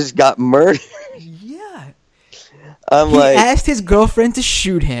 And he just got murdered. Yeah. He asked his girlfriend to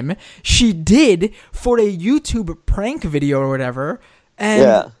shoot him. She did for a YouTube prank video or whatever.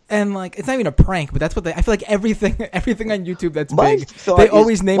 And like, it's not even a prank, but that's what I feel like everything on YouTube that's big, they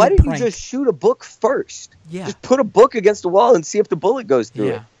always name it prank. Why didn't you just shoot a book first? Yeah. Just put a book against the wall and see if the bullet goes through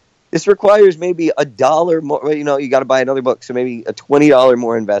it. This requires maybe $1 more. You got to buy another book, so maybe a $20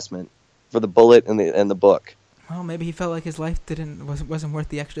 more investment for the bullet and the book. Well, maybe he felt like his life wasn't worth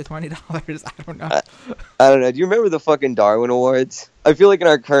the extra $20. I don't know. I don't know. Do you remember the fucking Darwin Awards? I feel like in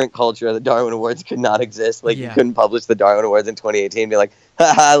our current culture, the Darwin Awards could not exist. Like, you couldn't publish the Darwin Awards in 2018 and be like,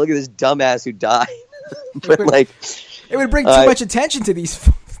 haha, look at this dumbass who died. But like, it would bring too much attention to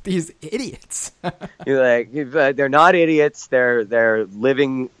these idiots. You're like, they're not idiots. They're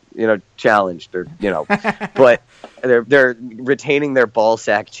living, challenged. But they're retaining their ball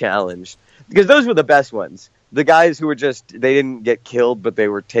sack challenge, because those were the best ones. The guys who were they didn't get killed, but they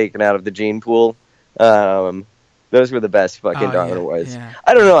were taken out of the gene pool. Those were the best fucking Darwin Awards. Yeah.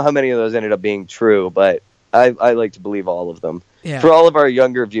 I don't know how many of those ended up being true, but I like to believe all of them. Yeah. For all of our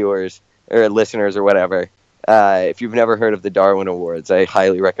younger viewers or listeners or whatever, if you've never heard of the Darwin Awards, I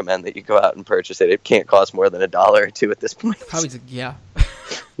highly recommend that you go out and purchase it. It can't cost more than $1 or $2 at this point. Probably, yeah.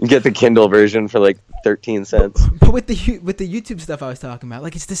 You get the Kindle version for like 13 cents. But with the YouTube stuff I was talking about,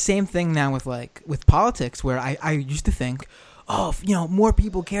 like, it's the same thing now with politics, where I used to think, if more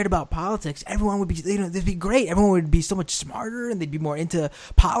people cared about politics, everyone would be, it'd be great. Everyone would be so much smarter, and they'd be more into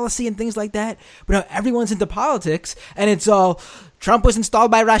policy and things like that. But now everyone's into politics, and it's all, Trump was installed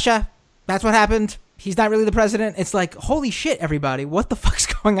by Russia. That's what happened. He's not really the president. It's like, holy shit, everybody, what the fuck's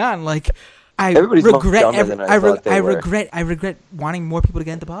going on? Like, I regret wanting more people to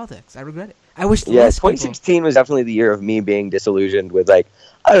get into politics. I regret it. I wish. Yeah, 2016 was definitely the year of me being disillusioned with, like,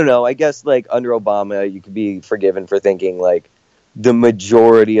 I don't know. I guess, like, under Obama, you could be forgiven for thinking, like, the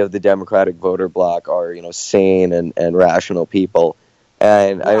majority of the Democratic voter bloc are, sane and rational people.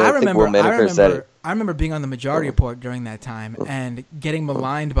 And I remember being on the Majority Report during that time and getting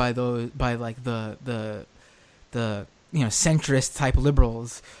maligned by the centrist type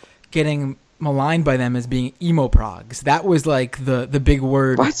liberals, getting maligned by them as being emo progs. That was like the big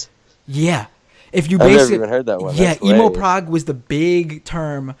word. What? Yeah. If you I've never even heard that one. Yeah, emo prog was the big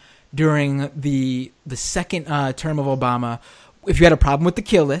term during the second term of Obama. If you had a problem with the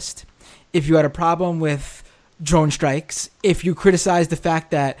kill list, if you had a problem with drone strikes, if you criticized the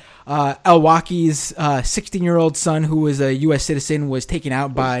fact that El-Waki's 16-year-old son, who was a U.S. citizen, was taken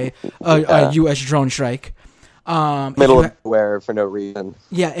out by a U.S. drone strike. Middle of nowhere for no reason.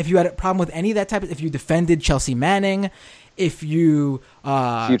 Yeah, if you had a problem with any of that type of... If you defended Chelsea Manning, if you...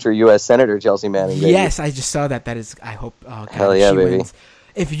 Future U.S. Senator Chelsea Manning. Baby. Yes, I just saw that. That is... I hope... Oh, God, hell yeah, baby. Wins.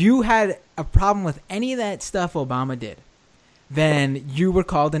 If you had a problem with any of that stuff Obama did, then you were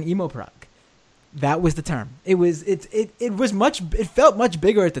called an emo prog. That was the term. It felt much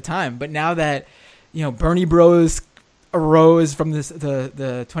bigger at the time, but now that, Bernie Bros arose from the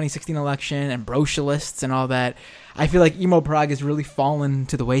 2016 election and brocialists and all that, I feel like emo prog has really fallen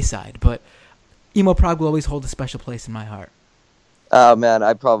to the wayside, but emo prog will always hold a special place in my heart. Oh man,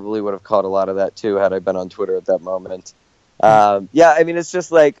 I probably would have caught a lot of that too had I been on Twitter at that moment. Yeah, I mean, it's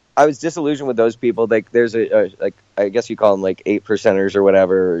just like I was disillusioned with those people. Like, there's like, I guess you call them like 8%ers or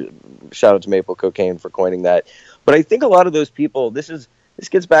whatever. Shout out to Maple Cocaine for coining that. But I think a lot of those people, this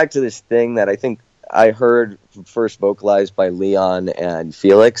gets back to this thing that I think I heard first vocalized by Leon and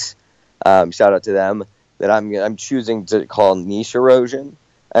Felix, shout out to them, that I'm choosing to call niche erosion.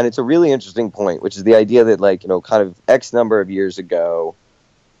 And it's a really interesting point, which is the idea that, like, kind of X number of years ago,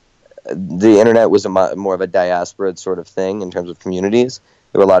 the internet was more of a diaspora sort of thing in terms of communities.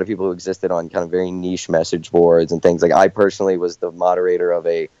 There were a lot of people who existed on kind of very niche message boards and things. Like, I personally was the moderator of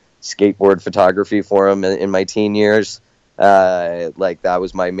a skateboard photography forum in my teen years. Like, that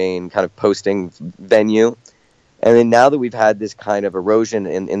was my main kind of posting venue. And then now that we've had this kind of erosion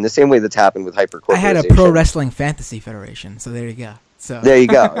in the same way that's happened with hypercorporatization. I had a pro wrestling fantasy federation, so there you go. So there you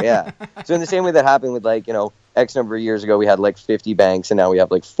go, yeah. So in the same way that happened with, like, X number of years ago, we had like 50 banks, and now we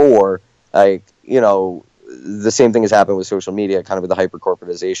have like 4. Like, the same thing has happened with social media, kind of with the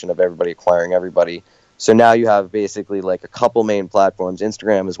hypercorporatization of everybody acquiring everybody. So now you have basically like a couple main platforms.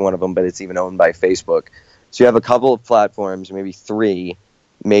 Instagram is one of them, but it's even owned by Facebook. So you have a couple of platforms, maybe 3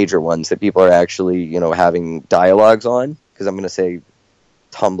 major ones that people are actually, having dialogues on. Because I'm going to say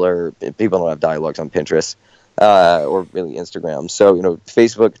Tumblr, people don't have dialogues on Pinterest or really Instagram. So,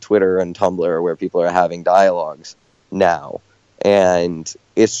 Facebook, Twitter, and Tumblr are where people are having dialogues now. And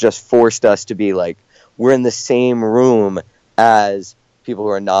it's just forced us to be like, we're in the same room as people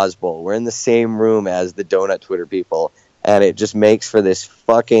who are Nazbol. We're in the same room as the Donut Twitter people. And it just makes for this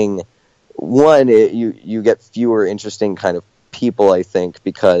fucking... One, you get fewer interesting kind of people, I think,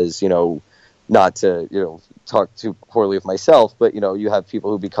 because, not to, talk too poorly of myself, but, you have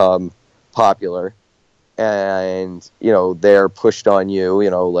people who become popular and, they're pushed on you,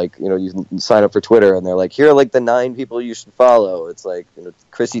 you sign up for Twitter and they're like, here are like the 9 people you should follow. It's like,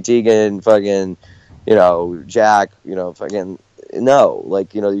 Chrissy Teigen, fucking, Jack, fucking, no,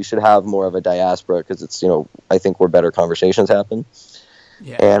 like, you should have more of a diaspora because it's, I think where better conversations happen.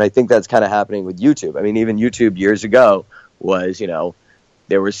 Yeah. And I think that's kind of happening with YouTube. I mean, even YouTube years ago was,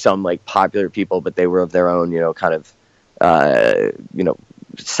 there were some like popular people, but they were of their own, kind of,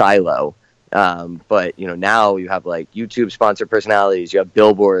 silo. But, now you have like YouTube sponsored personalities, you have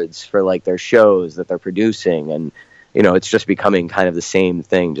billboards for like their shows that they're producing. And, it's just becoming kind of the same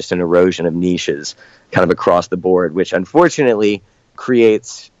thing, just an erosion of niches kind of across the board, which unfortunately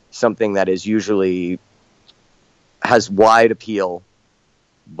creates something that is usually has wide appeal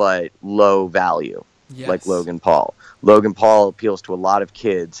but low value. Yes. Like Logan Paul. Logan Paul appeals to a lot of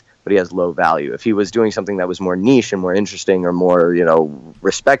kids, but he has low value. If he was doing something that was more niche and more interesting or more,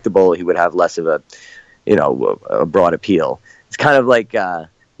 respectable, he would have less of a, a broad appeal. It's kind of like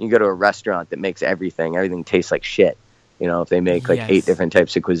you go to a restaurant that makes everything tastes like shit. If they make like 8 different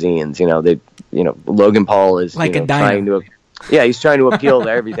types of cuisines, Logan Paul is like a trying to. Yeah, he's trying to appeal to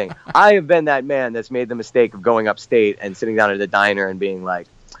everything. I have been that man that's made the mistake of going upstate and sitting down at a diner and being like,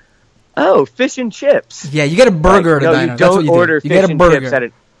 oh, fish and chips. Yeah, you get a burger at a diner. You don't order fish and chips at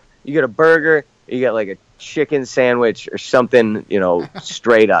it. You get a burger, you get like a chicken sandwich or something,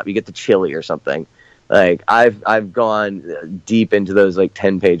 straight up. You get the chili or something. Like, I've gone deep into those like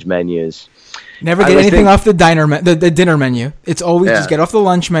 10-page menus. Never get anything off the the dinner menu. It's always just get off the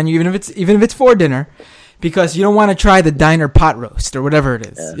lunch menu, even if it's for dinner. Because you don't want to try the diner pot roast or whatever it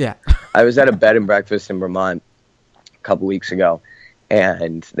is. Yeah. I was at a bed and breakfast in Vermont a couple weeks ago,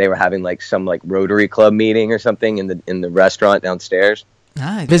 and they were having like some like Rotary Club meeting or something in the restaurant downstairs.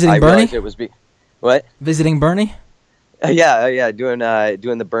 Visiting Bernie? It was what? Visiting Bernie? Yeah. Doing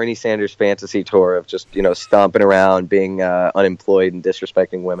the Bernie Sanders fantasy tour of just stomping around, being unemployed and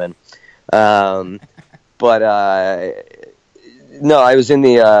disrespecting women. But no, I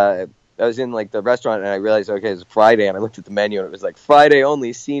was in like the restaurant and I realized, okay, it's Friday, and I looked at the menu and it was like Friday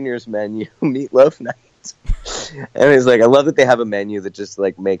only seniors menu, meatloaf nights. And it was like, I love that they have a menu that just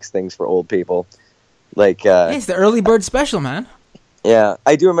like makes things for old people. Like, it's the early bird special, man. Yeah,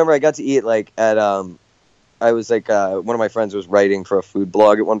 I do remember I got to eat like at I was like one of my friends was writing for a food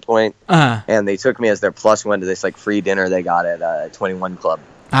blog at one point, and they took me as their +1 to this like free dinner they got at 21 Club.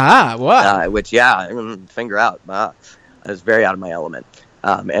 What? Which finger out. I was very out of my element.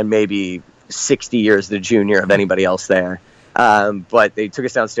 And maybe 60 years the junior of anybody else there. But they took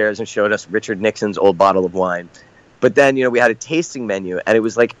us downstairs and showed us Richard Nixon's old bottle of wine. But then, we had a tasting menu, and it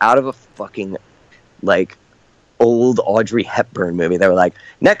was like out of a fucking, like, old Audrey Hepburn movie. They were like,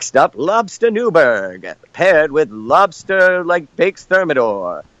 next up, lobster Newburg, paired with lobster, like, baked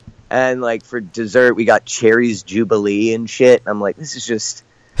thermidor. And, like, for dessert, we got Cherry's Jubilee and shit. I'm like, this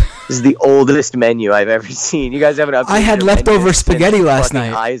is the oldest menu I've ever seen. You guys haven't updated. I had leftover spaghetti last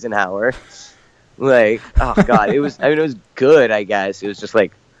night. Eisenhower. Like, oh god, it was good, I guess. It was just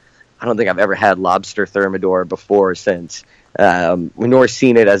like, I don't think I've ever had lobster thermidor before or since. Nor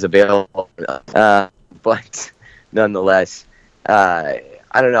seen it as available. But nonetheless, I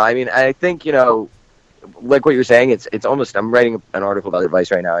don't know. I mean, I think, like what you're saying, it's almost, I'm writing an article about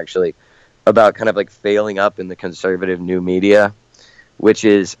advice right now, actually, about kind of like failing up in the conservative new media, which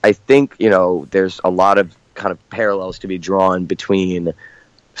is, I think, there's a lot of kind of parallels to be drawn between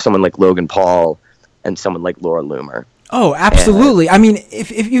someone like Logan Paul and someone like Laura Loomer. Oh, absolutely. I mean,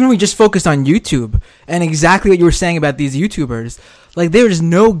 if even we just focused on YouTube and exactly what you were saying about these YouTubers, like there's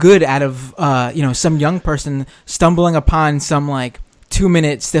no good out of some young person stumbling upon some like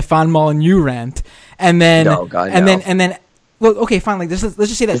 2-minute Stefan Molyneux rant, and then well, okay, fine. Like let's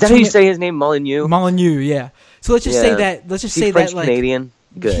just say that. Is that how you say his name, Molyneux? Molyneux, yeah. So let's just say that. Let's just say French that like Canadian.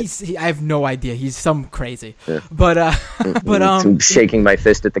 Good. I have no idea. He's some crazy. Yeah. But I'm shaking my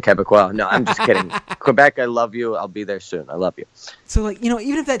fist at the Quebecois. No, I'm just kidding. Quebec, I love you. I'll be there soon. I love you. So like,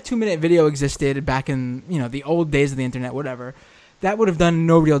 even if that 2-minute video existed back in, the old days of the internet, whatever, that would have done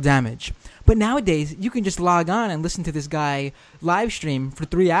no real damage. But nowadays, you can just log on and listen to this guy live stream for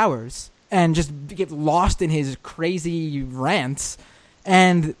 3 hours and just get lost in his crazy rants.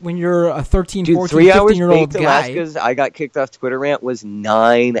 And when you're a 13, 14, 15-year-old guy... Alaska's I got kicked off Twitter rant was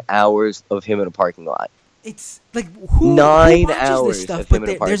 9 hours of him in a parking lot. It's like, who watches this stuff? But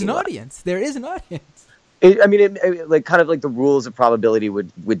there's an audience. There is an audience. Like kind of like the rules of probability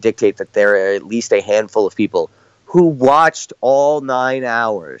would dictate that there are at least a handful of people who watched all 9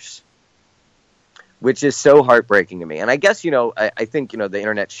 hours, which is so heartbreaking to me. And I guess, I think, the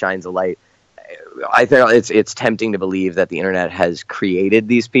internet shines a light. I think it's tempting to believe that the internet has created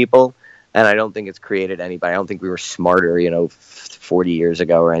these people, and I don't think it's created anybody. I don't think we were smarter, 40 years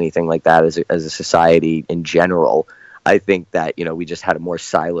ago or anything like that as a society in general. I think that, we just had a more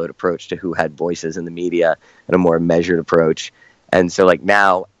siloed approach to who had voices in the media and a more measured approach. And so like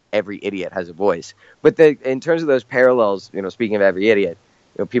now every idiot has a voice. But in terms of those parallels, speaking of every idiot,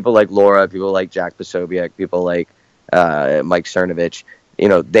 people like Laura, people like Jack Posobiec, people like Mike Cernovich,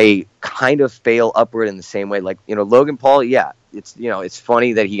 they kind of fail upward in the same way. Like, Logan Paul, yeah, it's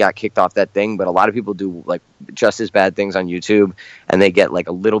funny that he got kicked off that thing, but a lot of people do like just as bad things on YouTube, and they get like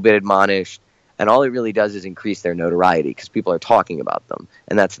a little bit admonished, and all it really does is increase their notoriety because people are talking about them,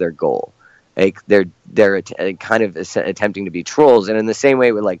 and that's their goal. Like they're kind of attempting to be trolls, and in the same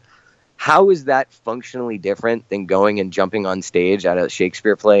way, we're like, how is that functionally different than going and jumping on stage at a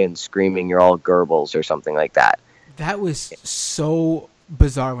Shakespeare play and screaming "You're all Goebbels" or something like that? That was so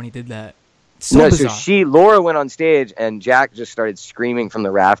bizarre when he did that. Bizarre. So Laura went on stage and Jack just started screaming from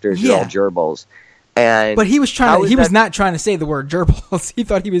the rafters, "You're all gerbils." But he was not trying to say the word gerbils. He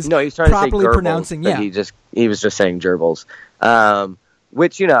thought he was trying properly to say pronouncing. Yeah, he was just saying gerbils,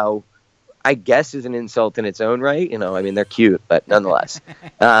 which I guess is an insult in its own right. They're cute, but nonetheless,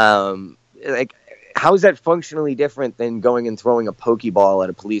 like, how is that functionally different than going and throwing a pokeball at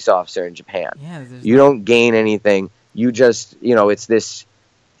a police officer in Japan? Yeah, you don't gain anything. You just, it's this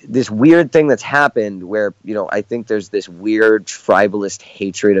weird thing that's happened where, I think there's this weird tribalist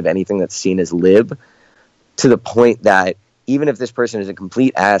hatred of anything that's seen as lib, to the point that even if this person is a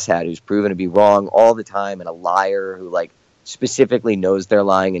complete asshat who's proven to be wrong all the time and a liar who like specifically knows they're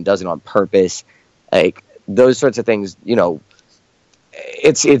lying and does it on purpose, like those sorts of things,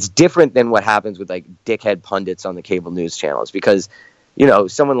 it's different than what happens with like dickhead pundits on the cable news channels, because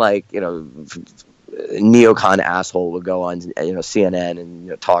someone like neocon asshole would go on CNN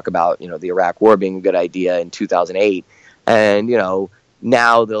and talk about the Iraq war being a good idea in 2008, and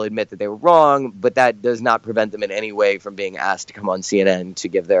now they'll admit that they were wrong, but that does not prevent them in any way from being asked to come on CNN to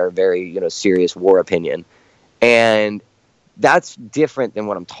give their very serious war opinion. And that's different than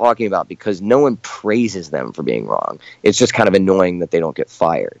what I'm talking about, because no one praises them for being wrong. It's just kind of annoying that they don't get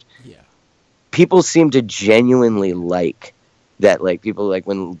fired. Yeah. People seem to genuinely like that, like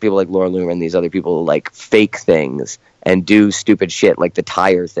when people like Laura Loomer and these other people like fake things and do stupid shit like the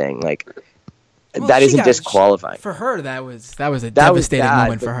tire thing. Like, that isn't disqualifying. For her, that was a devastating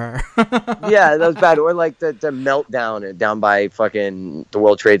moment for her. Yeah, that was bad. Or like the meltdown down by fucking the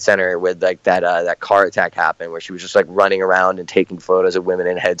World Trade Center with like that car attack happened, where she was just like running around and taking photos of women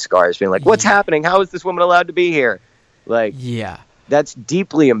in headscarves, being like, "What's happening? How is this woman allowed to be here?" Like, yeah, that's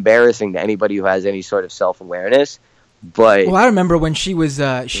deeply embarrassing to anybody who has any sort of self-awareness. But I remember when she was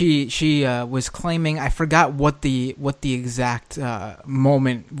she was claiming, I forgot what the exact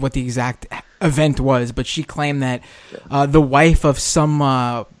moment, what the exact event was, but she claimed that the wife of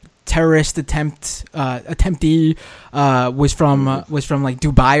some terrorist attemptee was from like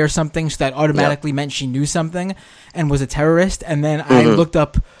Dubai or something, so that automatically meant she knew something and was a terrorist. And then I looked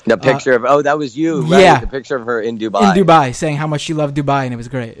up the picture of that was you, right? Yeah, the picture of her in Dubai, saying how much she loved Dubai, and it was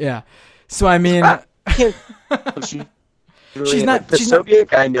great. Yeah, so I mean. She's not.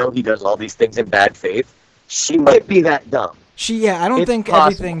 Soviet. I know he does all these things in bad faith. She might be that dumb. I don't think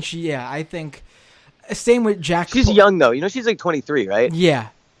possible. everything. I think Same with Jack. She's young though. You know, she's like 23, right? Yeah.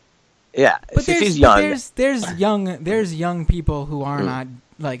 Yeah, but so she's young. There's young people who are not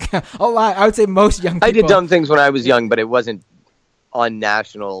like a lot. I would say most young people. I did dumb things when I was young, but it wasn't on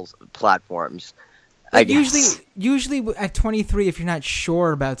national platforms. Like usually at 23, if you're not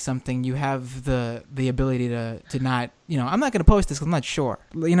sure about something, you have the ability to not, I'm not going to post this because I'm not sure,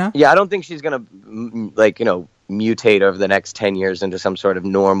 Yeah, I don't think she's going to, mutate over the next 10 years into some sort of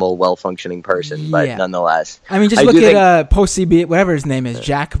normal, well-functioning person, but nonetheless. I mean, just look at Posobiec, whatever his name is,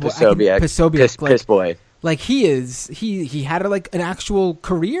 Jack Posobiec. Piss boy. Like, he had, an actual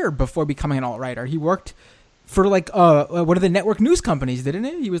career before becoming an alt-righter. He worked for one of the network news companies, didn't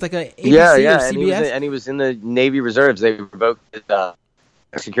he? He was like a ABC or CBS. And he was in the Navy Reserves. They revoked his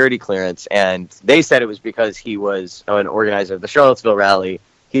security clearance, and they said it was because he was an organizer of the Charlottesville rally.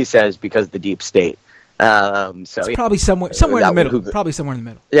 He says because of the deep state. So it's probably somewhere in the middle. Probably somewhere in the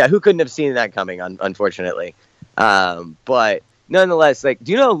middle. Yeah, who couldn't have seen that coming? Unfortunately, but nonetheless, do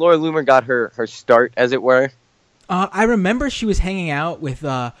you know Laura Loomer got her start, as it were? I remember she was hanging out with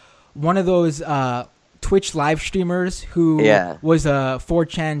one of those Twitch live streamers who was a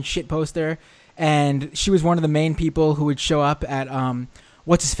 4chan shit poster, and she was one of the main people who would show up at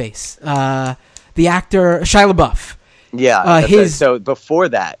what's his face, the actor Shia LaBeouf. Yeah, so before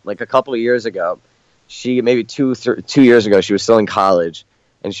that, a couple of years ago, she maybe 2 years ago, she was still in college,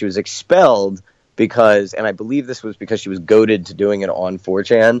 and she was expelled because, and I believe this was because she was goaded to doing it on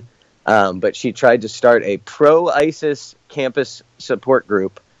 4chan, but she tried to start a pro-ISIS campus support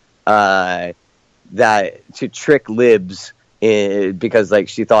group that to trick libs because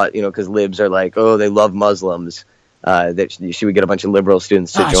she thought, because libs are they love Muslims, that she would get a bunch of liberal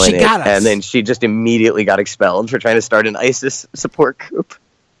students to join it. And then she just immediately got expelled for trying to start an ISIS support group.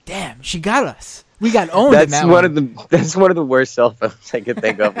 Damn, she got us. We got owned. That's one of the worst cell phones I could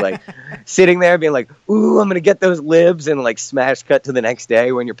think of. Sitting there being like, "Ooh, I'm gonna get those libs," and smash cut to the next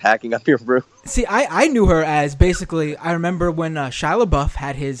day when you're packing up your room. See, I knew her as basically. I remember when Shia LaBeouf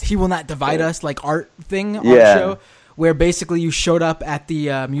had his "He Will Not Divide Us" art thing on the show, where basically you showed up at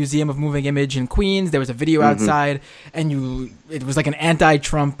the Museum of Moving Image in Queens. There was a video outside, and it was like an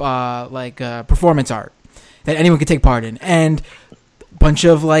anti-Trump performance art that anyone could take part in, and bunch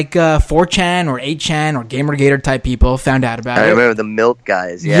of 4chan or 8chan or Gamergator type people found out about it. I remember the Milk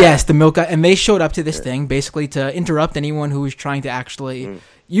guys. Yeah. Yes, the Milk guys, and they showed up to this thing basically to interrupt anyone who was trying to actually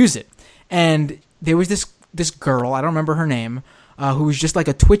use it. And there was this girl, I don't remember her name, who was just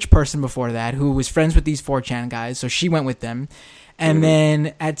a Twitch person before that, who was friends with these 4chan guys, so she went with them. And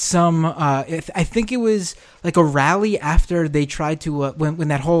then at some, I think it was a rally after they tried to when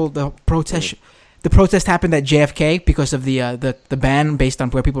that whole the protest. The protest happened at JFK because of the ban based on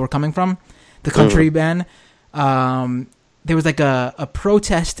where people were coming from, the country ban. There was a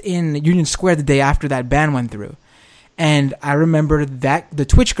protest in Union Square the day after that ban went through. And I remember that the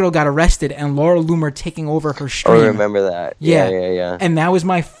Twitch girl got arrested and Laura Loomer taking over her stream. Oh, I remember that. Yeah. And that was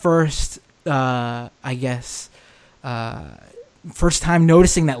my first, first time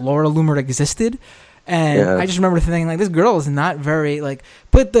noticing that Laura Loomer existed. And I just remember thinking, this girl is not very,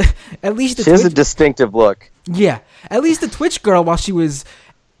 but at least she has a distinctive look. Yeah. At least the Twitch girl, while she was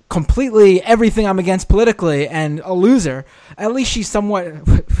completely everything I'm against politically and a loser, at least she's somewhat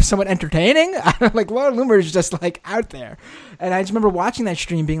entertaining. Laura Loomer is just, out there. And I just remember watching that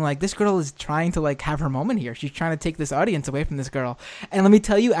stream being this girl is trying to, have her moment here. She's trying to take this audience away from this girl. And let me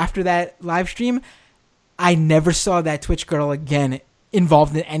tell you, after that live stream, I never saw that Twitch girl again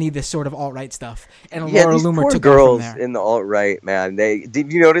involved in any of this sort of alt-right stuff, and Laura Loomer took girls from there. In the alt-right, man.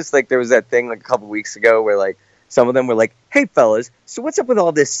 Did you notice there was that thing a couple weeks ago where some of them were like, "Hey fellas, so what's up with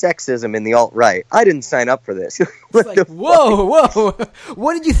all this sexism in the alt-right? I didn't sign up for this." Whoa,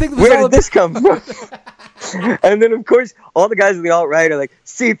 what did you think? Where did this come from? And then of course all the guys in the alt-right are like,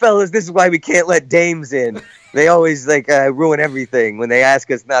 "See fellas, this is why we can't let dames in. They always ruin everything when they ask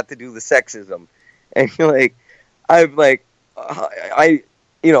us not to do the sexism." And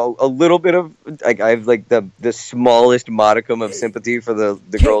a little bit of I have the smallest modicum of sympathy for the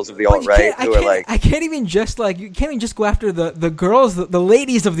girls of the alt-right who are I can't even just you can't even just go after the girls, the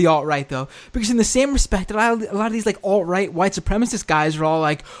ladies of the alt-right though, because in the same respect a lot of these alt-right white supremacist guys are all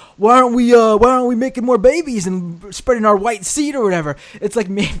why aren't we making more babies and spreading our white seed or whatever. It's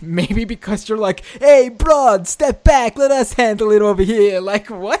maybe because you're hey broad, step back, let us handle it over here.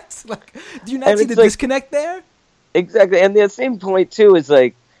 What? Do you not see the disconnect there? Exactly, and the same point too is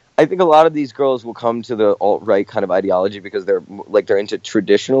I I think a lot of these girls will come to the alt-right kind of ideology because they're into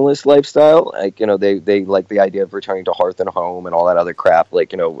traditionalist lifestyle. Like, you know, they like the idea of returning to hearth and home and all that other crap.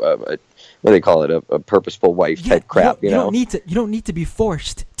 Like, you know, what do they call it? A purposeful wife type crap. You don't need to be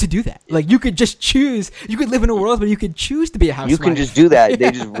forced to do that. Like, you could just choose. You could live in a world where you could choose to be a housewife. You can just do that.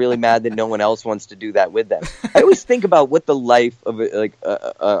 They're just really mad that no one else wants to do that with them. I always think about what the life of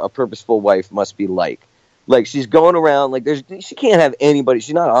a purposeful wife must be like. Like, she's going around, like, she can't have anybody.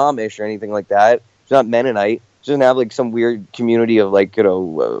 She's not Amish or anything like that. She's not Mennonite. She doesn't have, like, some weird community of, like,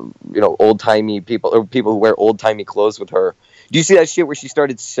 old-timey people, or people who wear old-timey clothes with her. Do you see that shit where she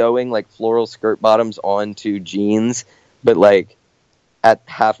started sewing, like, floral skirt bottoms onto jeans, but, like, at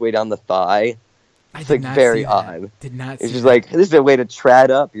halfway down the thigh? It's, like, very odd. Did not see It's just, like, this is a way to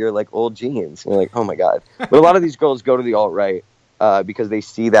trad up your, like, old jeans. You're like, oh, my God. But a lot of these girls go to the alt-right. Because they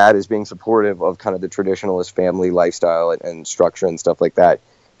see that as being supportive of kind of the traditionalist family lifestyle and structure and stuff like that.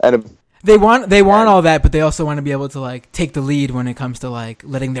 And they want all that, but they also want to be able to, like, take the lead when it comes to, like,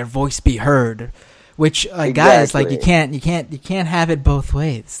 letting their voice be heard. Which, like, guys, like, you can't have it both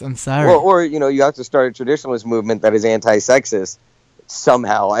ways. I'm sorry. Well, or, you know, you have to start a traditionalist movement that is anti-sexist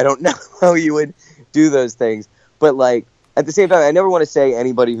somehow. I don't know how you would do those things, but, like, at the same time, I never want to say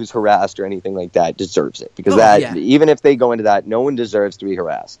anybody who's harassed or anything like that deserves it. Because even if they go into that, no one deserves to be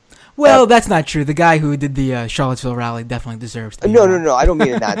harassed. Well, that's not true. The guy who did the Charlottesville rally definitely deserves to be harassed. No. I don't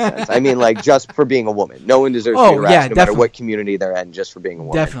mean in that sense. I mean, like, just for being a woman. No one deserves to be harassed, no matter what community they're in, just for being a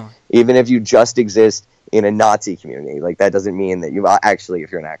woman. Definitely. Even if you just exist in a Nazi community. Like, that doesn't mean that you... Actually,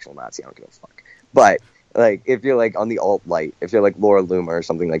 if you're an actual Nazi, I don't give a fuck. But, like, if you're, like, on the alt-right, if you're, like, Laura Loomer or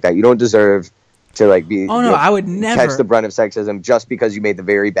something like that, you don't deserve... to like be I would never catch the brunt of sexism just because you made the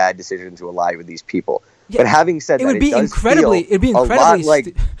very bad decision to ally with these people. But having said that, it'd be incredibly stupid.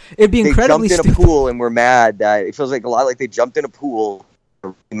 They jumped in a pool and were mad that it feels like a lot like they jumped in a pool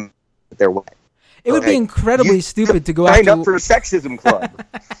they're wet. It would be incredibly stupid to go sign up for a sexism club.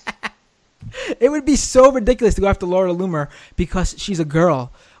 It would be so ridiculous to go after Laura Loomer because she's a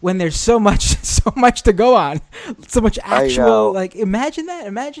girl when there's so much to go on, so much actual, like, imagine that.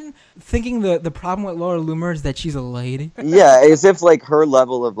 Imagine thinking the problem with Laura Loomer is that she's a lady. Yeah, as if, like, her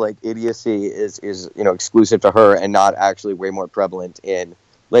level of, like, idiocy is you know, exclusive to her and not actually way more prevalent in,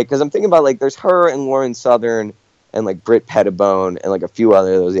 like, because I'm thinking about, like, there's her and Lauren Southern and, like, Britt Pettibone and, like, a few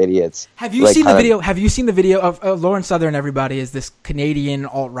other of those idiots. Have you seen the video? Have you seen the video of Lauren Southern? Everybody is this Canadian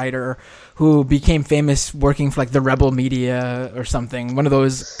alt-writer who became famous working for, like, the Rebel Media or something. One of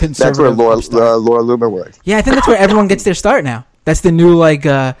those conservative. That's where Laura Loomer worked. Yeah, I think that's where everyone gets their start now. That's the new, like,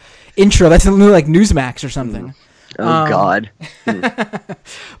 intro. That's the new, like, Newsmax or something. Oh, God.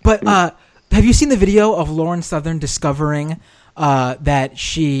 But have you seen the video of Lauren Southern discovering that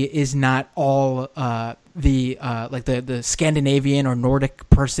she is not all the Scandinavian or Nordic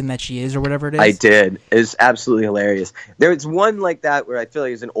person that she is, or whatever it is? I did. It's absolutely hilarious. There's one like that where I feel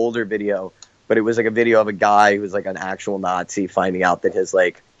like it's an older video, but it was like a video of a guy who was like an actual Nazi finding out that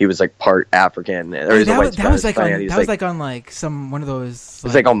he was like part African. Or that was like on like some one of those. It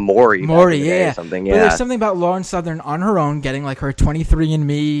was like on Maury, yeah, or something. Yeah, but there's something about Lauren Southern on her own getting like her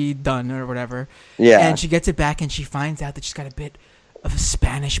 23andMe done or whatever. Yeah, and she gets it back and she finds out that she's got a bit of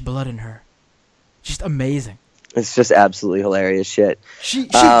Spanish blood in her. Just amazing. It's just absolutely hilarious shit. She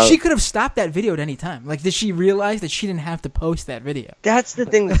could have stopped that video at any time. Like, did she realize that she didn't have to post that video? That's the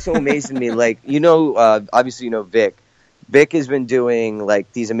thing that's so amazing to me. Like, you know, obviously, you know, Vic. Vic has been doing,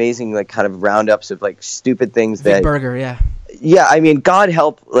 like, these amazing, like, kind of roundups of, like, stupid things Vic Berger, yeah. Yeah, I mean, God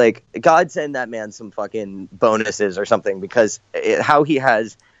send that man some fucking bonuses or something, because how he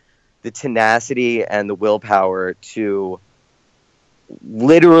has the tenacity and the willpower to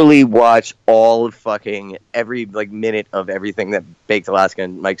literally watch all of fucking every, like, minute of everything that Baked Alaska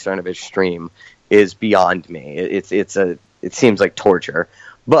and Mike Cernovich stream is beyond me. It seems like torture,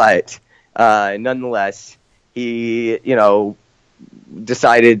 but nonetheless, he, you know,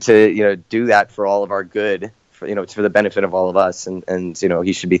 decided to, you know, do that for all of our good, for the benefit of all of us, and you know,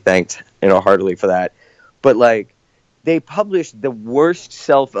 he should be thanked, you know, heartily for that. But, like, they published the worst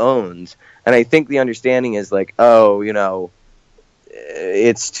self-owns, and I think the understanding is, like, oh, you know,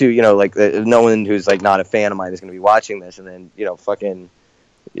 it's to, you know, like, no one who's, like, not a fan of mine is going to be watching this, and then, you know, fucking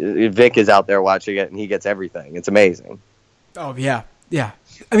Vic is out there watching it, and he gets everything. It's amazing. Oh, yeah.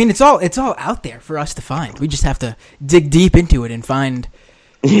 I mean, it's all out there for us to find. We just have to dig deep into it and find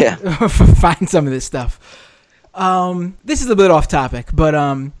some of this stuff. This is a bit off topic, but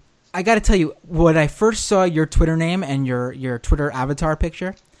I got to tell you, when I first saw your Twitter name and your Twitter avatar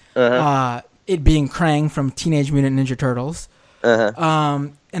picture, it being Krang from Teenage Mutant Ninja Turtles,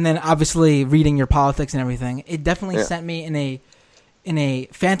 and then obviously reading your politics and everything, it definitely sent me in a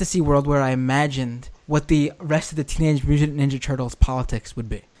fantasy world where I imagined what the rest of the Teenage Mutant Ninja Turtles politics would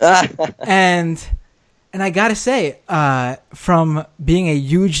be. And I gotta say, from being a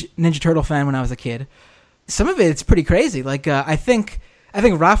huge Ninja Turtle fan when I was a kid, some of it's pretty crazy. Like, I think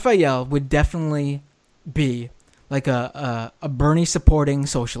Raphael would definitely be like a Bernie supporting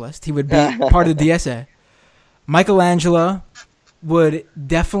socialist. He would be part of the DSA. Michelangelo would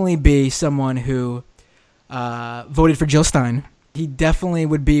definitely be someone who voted for Jill Stein. He definitely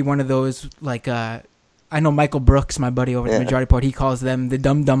would be one of those, like, I know Michael Brooks, my buddy over at the Majority Report, he calls them the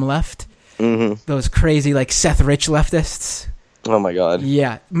dumb left. Mm-hmm. Those crazy, like, Seth Rich leftists. Oh, my God.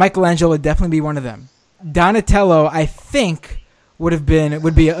 Yeah. Michelangelo would definitely be one of them. Donatello, I think, would be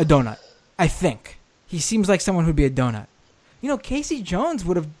a donut. I think. He seems like someone who'd be a donut. You know, Casey Jones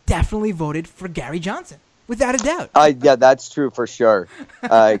would have definitely voted for Gary Johnson. Without a doubt. Yeah, that's true for sure.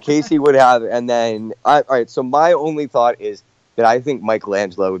 Casey would have, and then, all right, so my only thought is that I think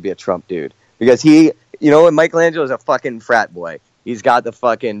Michelangelo would be a Trump dude. Because Michelangelo is a fucking frat boy. He's got the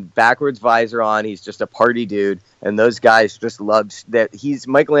fucking backwards visor on. He's just a party dude. And those guys just love that.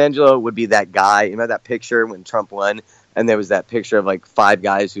 Michelangelo would be that guy. You know that picture when Trump won? And there was that picture of like 5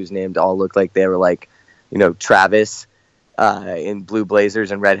 guys whose names all looked like they were like, Travis. In blue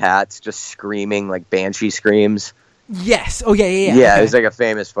blazers and red hats, just screaming like banshee screams. Yes. Oh, yeah. Yeah, okay. It was like a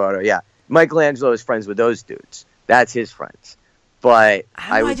famous photo. Yeah. Michelangelo is friends with those dudes. That's his friends. But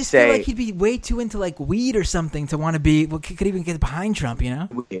I would just say... feel like he'd be way too into like weed or something to want to be... Well, could even get behind Trump, you know?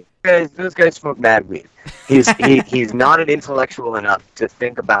 Those guys smoke mad weed. He's not an intellectual enough to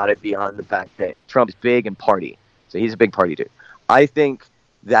think about it beyond the fact that Trump's big and party. So he's a big party dude. I think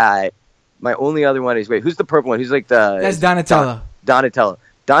that... My only other one is, who's the purple one? Who's like the... That's Donatello. Donatello.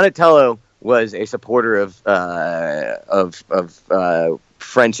 Donatello was a supporter of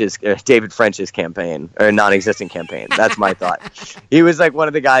David French's campaign, or non-existent campaign. That's my thought. He was like one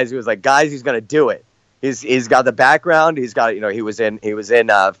of the guys who was like, guys, he's going to do it. He's got the background. He's got, he was in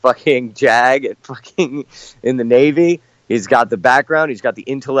fucking JAG, fucking in the Navy. He's got the background. He's got the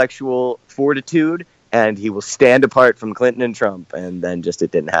intellectual fortitude, and he will stand apart from Clinton and Trump. And then just it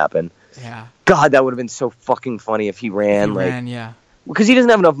didn't happen. Yeah. God, that would have been so fucking funny if he ran. Yeah. Because he doesn't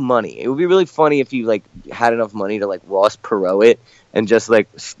have enough money. It would be really funny if he like had enough money to like Ross Perot it and just like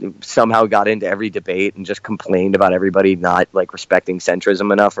somehow got into every debate and just complained about everybody not like respecting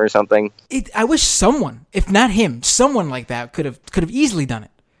centrism enough or something. I wish someone, if not him, someone like that could have easily done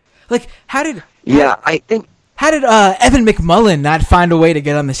it. Like, how did Evan McMullin not find a way to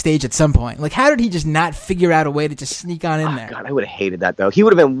get on the stage at some point? Like, how did he just not figure out a way to just sneak on in there? God, I would have hated that, though. He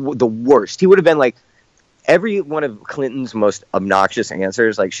would have been the worst. He would have been, like, every one of Clinton's most obnoxious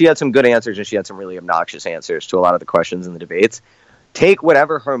answers. Like, she had some good answers, and she had some really obnoxious answers to a lot of the questions in the debates. Take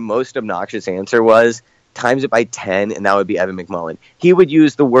whatever her most obnoxious answer was, times it by 10, and that would be Evan McMullin. He would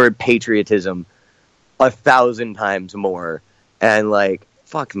use the word patriotism 1,000 times more, and, like,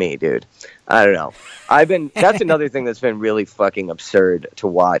 fuck me, dude. I don't know. That's another thing that's been really fucking absurd to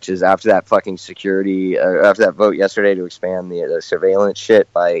watch is after that fucking after that vote yesterday to expand the surveillance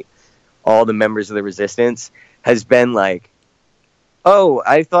shit by all the members of the resistance has been like, oh,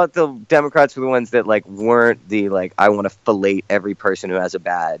 I thought the Democrats were the ones that like weren't the like, I want to fillet every person who has a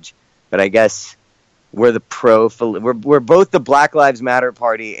badge. But I guess we're we're both the Black Lives Matter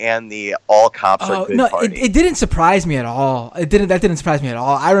party and the all cops are good party. It didn't surprise me at all. That didn't surprise me at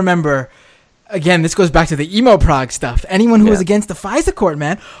all. I remember, again, this goes back to the emo Prague stuff. Anyone who was against the FISA court,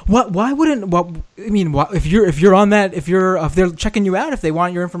 man, why wouldn't? If you're on that, if they're checking you out, if they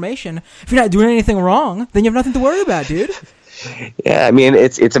want your information, if you're not doing anything wrong, then you have nothing to worry about, dude. Yeah, I mean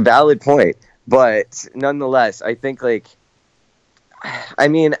it's a valid point, but nonetheless, I think like,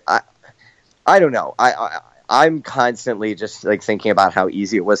 I don't know. I'm constantly just like thinking about how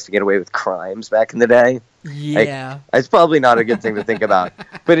easy it was to get away with crimes back in the day. Yeah, it's probably not a good thing to think about.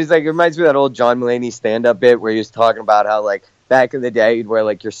 But it's like it reminds me of that old John Mulaney stand-up bit where he was talking about how like back in the day you'd wear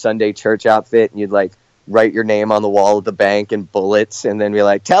like your Sunday church outfit and you'd like write your name on the wall of the bank in bullets and then be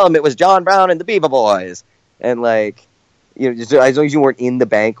like, tell him it was John Brown and the Beaver Boys. And like, just as long as you weren't in the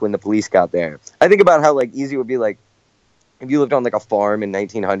bank when the police got there. I think about how like easy it would be like if you lived on like a farm in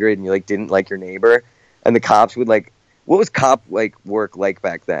 1900 and you like didn't like your neighbor and the cops would like, what was cop like work like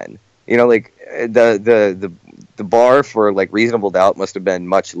back then? Like the bar for like reasonable doubt must have been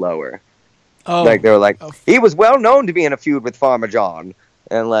much lower. Oh, like they were like, he was well known to be in a feud with Farmer John,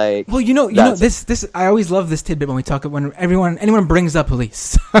 and like, well, this. I always love this tidbit when anyone brings up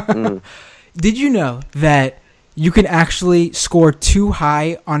police. Did you know that you can actually score too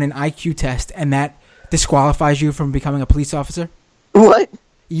high on an IQ test, and that disqualifies you from becoming a police officer? What?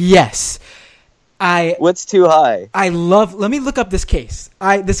 Yes. What's too high? Let me look up this case.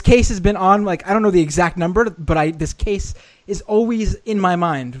 This case has been on, like, I don't know the exact number, but this case is always in my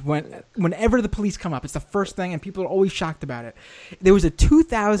mind whenever the police come up. It's the first thing, and people are always shocked about it. There was a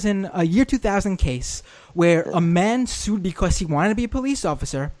year 2000 case where a man sued because he wanted to be a police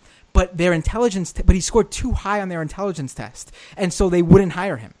officer, but but he scored too high on their intelligence test, and so they wouldn't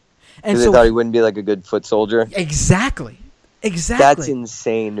hire him. And so they thought he wouldn't be like a good foot soldier. Exactly. That's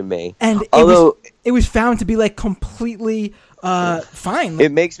insane to me. And it was found to be like completely fine.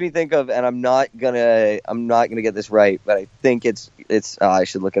 It makes me think of, and I'm not gonna get this right, but I think it's I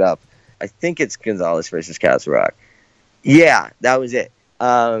should look it up. I think it's Gonzalez versus Castle Rock. Yeah, that was it.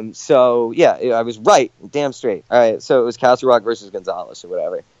 So yeah, I was right, damn straight. All right, so it was Castle Rock versus Gonzalez or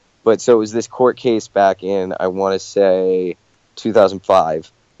whatever. But so it was this court case back in, I want to say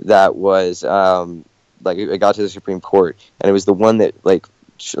 2005. That was like it got to the Supreme Court, and it was the one that like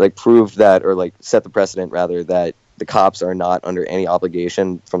proved that, or like set the precedent rather, that the cops are not under any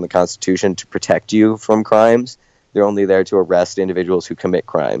obligation from the Constitution to protect you from crimes. They're only there to arrest individuals who commit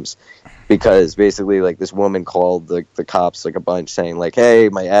crimes. Because basically, like, this woman called the cops like a bunch, saying like, "Hey,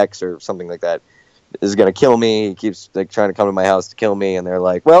 my ex," or something like that, is gonna kill me. He keeps like trying to come to my house to kill me, and they're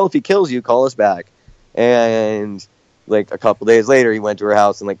like, "Well, if he kills you, call us back." And like a couple days later, he went to her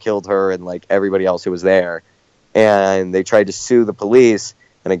house and like killed her and like everybody else who was there. And they tried to sue the police,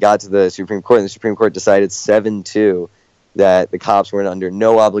 and it got to the Supreme Court, and the Supreme Court decided 7-2 that the cops were under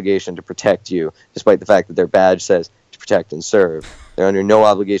no obligation to protect you, despite the fact that their badge says to protect and serve. They're under no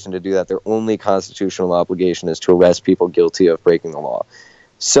obligation to do that. Their only constitutional obligation is to arrest people guilty of breaking the law.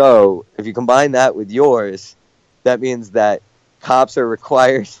 So if you combine that with yours, that means that cops are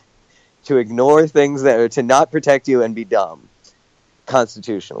required to ignore things that are to not protect you and be dumb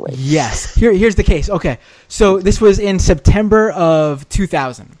constitutionally. Yes. Here's the case. Okay. So this was in September of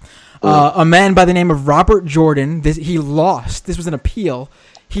 2000. A man by the name of Robert Jordan, he lost. This was an appeal.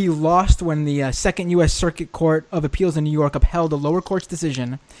 He lost when the Second U.S. Circuit Court of Appeals in New York upheld a lower court's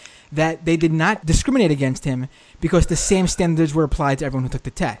decision that they did not discriminate against him because the same standards were applied to everyone who took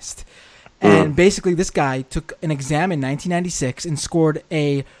the test. And basically, this guy took an exam in 1996 and scored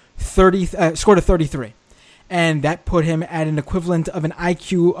a 33. And that put him at an equivalent of an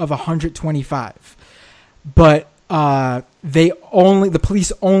IQ of 125. But the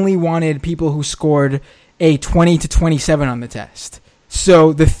police only wanted people who scored a 20 to 27 on the test.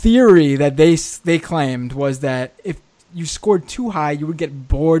 So the theory that they claimed was that if you scored too high, you would get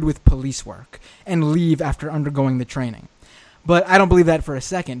bored with police work and leave after undergoing the training. But I don't believe that for a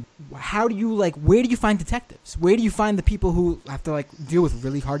second. Where do you find detectives? Where do you find the people who have to deal with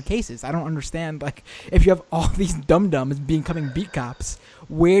really hard cases? I don't understand. If you have all these dum-dums becoming beat cops,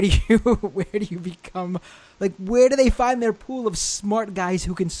 where do you become, where do they find their pool of smart guys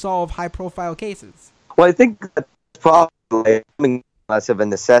who can solve high-profile cases? Well, I think that's probably less of a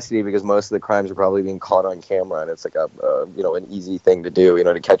necessity because most of the crimes are probably being caught on camera, and it's like an easy thing to do,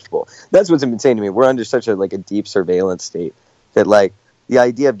 to catch people. That's what's insane to me. We're under such a deep surveillance state that the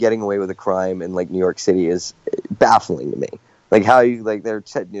idea of getting away with a crime in New York City is baffling to me. How you they're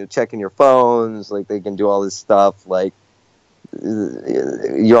checking your phones, they can do all this stuff.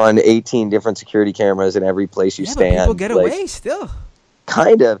 You're on 18 different security cameras in every place you stand. But people get away still.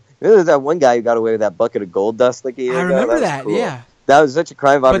 Kind of. There's that one guy who got away with that bucket of gold dust a year ago. I remember that. Cool. Yeah. That was such a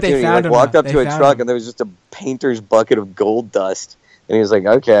crime opportunity. He walked up to a truck him. And there was just a painter's bucket of gold dust, and he was like,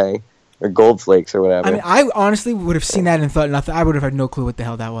 "Okay," or gold flakes or whatever. I mean, I honestly would have seen that and thought nothing. I would have had no clue what the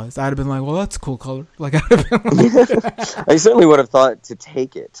hell that was. I'd have been like, "Well, that's a cool color." I certainly would have thought to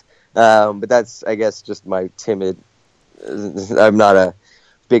take it, but that's, I guess, just my timid. I'm not a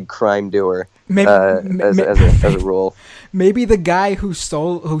big crime doer as a rule. Maybe the guy who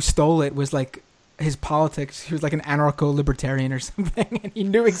stole it was his politics. He was an anarcho-libertarian or something, and he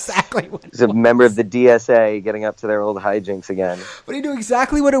knew exactly what it was. He's a member of the DSA getting up to their old hijinks again. But he knew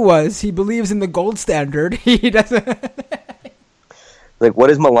exactly what it was. He believes in the gold standard. He doesn't... what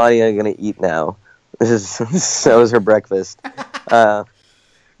is Melania going to eat now? That was her breakfast.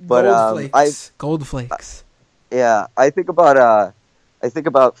 Gold flakes. Yeah, I think about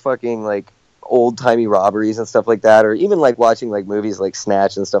fucking old timey robberies and stuff like that, or even watching movies like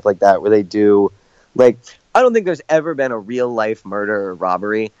Snatch and stuff like that, where they do I don't think there's ever been a real life murder or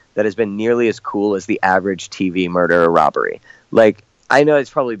robbery that has been nearly as cool as the average TV murder or robbery. I know it's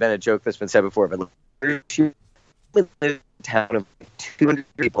probably been a joke that's been said before, but she lives in a town of 200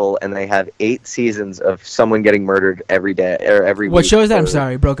 people, and they have 8 seasons of someone getting murdered every day or every week. What show is that? I'm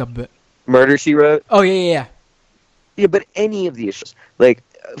sorry, broke up a bit. Murder, She Wrote. Oh yeah. Yeah, but any of these shows,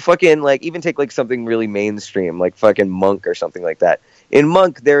 fucking even take something really mainstream, fucking Monk or something like that. In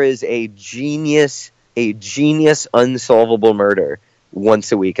Monk, there is a genius unsolvable murder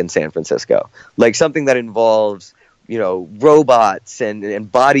once a week in San Francisco. Like something that involves, robots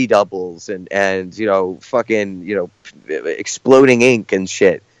and body doubles and fucking, exploding ink and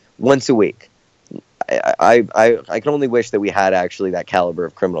shit once a week. I can only wish that we had actually that caliber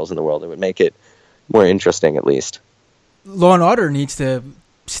of criminals in the world. It would make it more interesting, at least. Law and Order needs to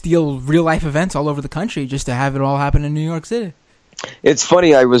steal real life events all over the country just to have it all happen in New York City. It's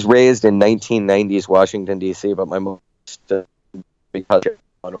funny. I was raised in 1990s Washington D.C., but my mom because of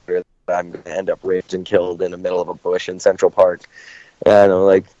Law and Order, I'm going to end up raped and killed in the middle of a bush in Central Park, and I'm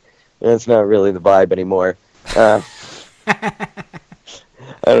like, that's not really the vibe anymore.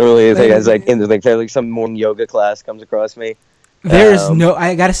 I don't really think it's like some morning yoga class comes across me.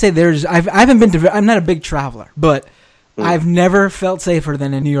 I gotta say, I haven't been to, I'm not a big traveler, but I've never felt safer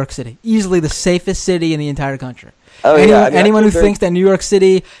than in New York City. Easily the safest city in the entire country. Anyone who thinks that New York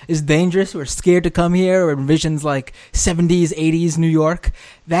City is dangerous or scared to come here or envisions like 70s, 80s New York,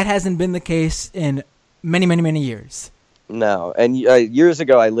 that hasn't been the case in many, many, many years. No, and years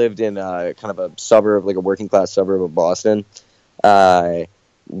ago I lived in kind of a suburb, like a working class suburb of Boston. The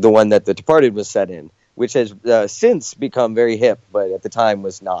one that The Departed was set in, which has since become very hip, but at the time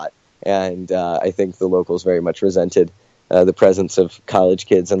was not. And I think the locals very much resented the presence of college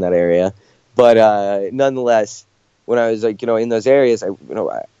kids in that area. But nonetheless, when I was in those areas,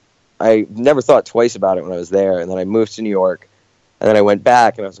 I never thought twice about it when I was there. And then I moved to New York, and then I went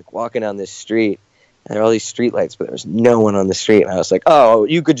back, and I was like walking down this street, and there were all these street lights, but there was no one on the street. And I was like, oh,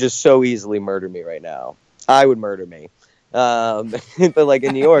 you could just so easily murder me right now. I would murder me. But like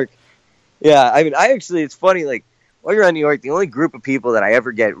in New York, yeah, I mean, it's funny, like while you're in New York, the only group of people that I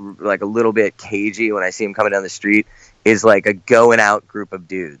ever get like a little bit cagey when I see them coming down the street is like a going out group of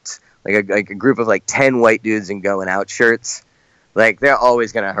dudes, like a group of like 10 white dudes in going out shirts. Like they're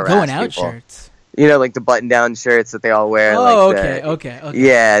always going to harass going out people. Shirts. Like the button down shirts that they all wear. Oh, like okay.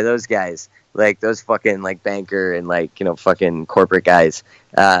 Yeah, those guys. Like those fucking like banker and like, fucking corporate guys.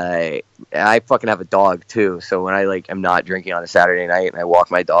 I fucking have a dog too. So when I am not drinking on a Saturday night and I walk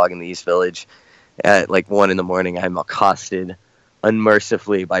my dog in the East Village at 1 a.m, I'm accosted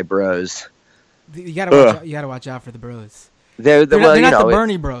unmercifully by bros. You gotta watch out for the bros. They're not the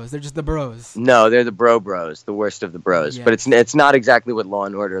Bernie bros. They're just the bros. No, they're the bros, the worst of the bros. Yeah. But it's not exactly what Law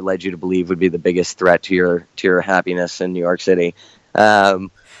and Order led you to believe would be the biggest threat to your happiness in New York City.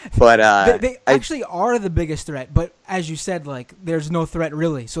 But they actually are the biggest threat. But as you said, there's no threat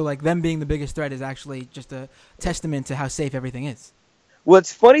really. So them being the biggest threat is actually just a testament to how safe everything is. Well,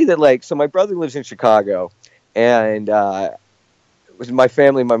 it's funny that so my brother lives in Chicago, and my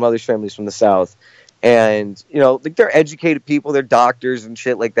mother's family's from the South, and they're educated people, they're doctors and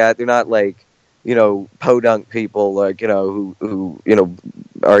shit like that. They're not podunk people who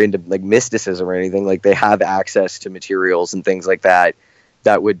are into mysticism or anything. Like they have access to materials and things like that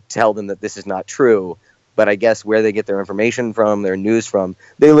would tell them that this is not true. But I guess where they get their information from, their news from,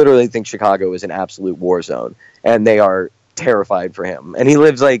 they literally think Chicago is an absolute war zone, and they are terrified for him. And he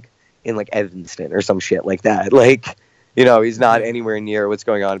lives in Evanston or some shit like that. He's not anywhere near what's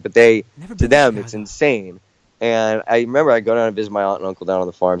going on. But to them, it's insane. And I remember I go down and visit my aunt and uncle down on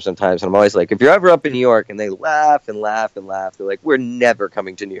the farm sometimes, and I'm always like, if you're ever up in New York, and they laugh and laugh and laugh, they're like, we're never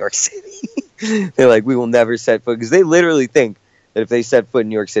coming to New York City. They're like, we will never set foot, because they literally think that if they set foot in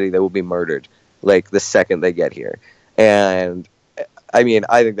New York City, they will be murdered, the second they get here. And I mean,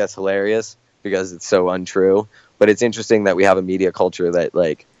 I think that's hilarious because it's so untrue, but it's interesting that we have a media culture that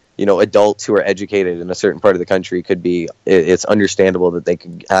adults who are educated in a certain part of the country it's understandable that they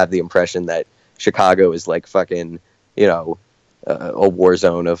could have the impression that Chicago is fucking, a war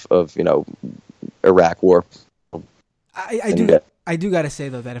zone of Iraq war. I do gotta say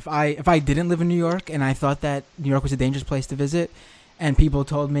though that if I didn't live in New York and I thought that New York was a dangerous place to visit, and people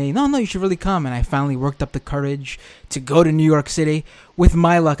told me, no, you should really come, and I finally worked up the courage to go to New York City, with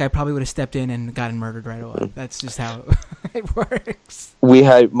my luck, I probably would have stepped in and gotten murdered right away. That's just how it works. We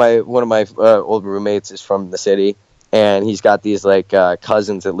had one of my old roommates is from the city, and he's got these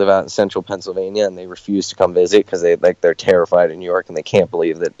cousins that live out in central Pennsylvania, and they refuse to come visit because they're terrified in New York, and they can't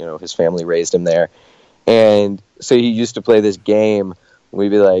believe that his family raised him there. And so he used to play this game. We'd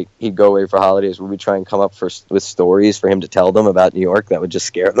be he'd go away for holidays. We'd try and come up with stories for him to tell them about New York that would just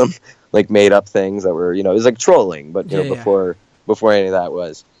scare them, made up things that were, it was trolling, but before any of that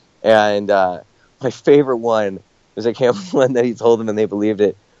was. And my favorite one was I can't remember one that he told them and they believed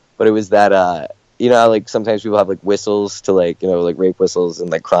it, but it was that sometimes people have whistles to rape whistles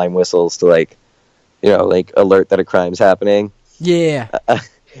and crime whistles to alert that a crime's happening. Yeah.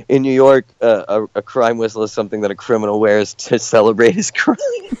 in New York, a crime whistle is something that a criminal wears to celebrate his crime.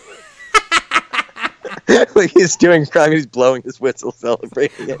 Like he's doing a crime, he's blowing his whistle,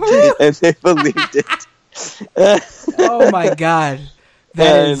 celebrating it, and they believed it. Oh my god!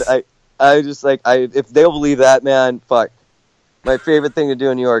 I just like if they'll believe that, man, fuck. My favorite thing to do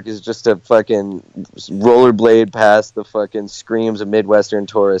in New York is just to fucking rollerblade past the fucking screams of Midwestern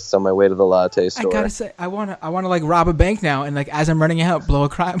tourists on my way to the latte store. I gotta say, I wanna like rob a bank now, and like as I'm running out, blow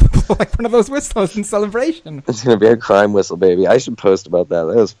like one of those whistles in celebration. It's gonna be a crime whistle, baby. I should post about that.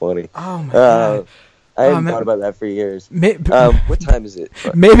 That was funny. Oh my god. I haven't thought about that for years. What time is it?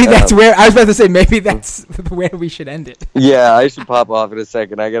 Maybe that's where I was about to say. Maybe that's where we should end it. Yeah, I should pop off in a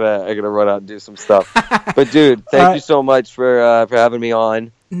second. I gotta run out and do some stuff. But dude, thank you so much for having me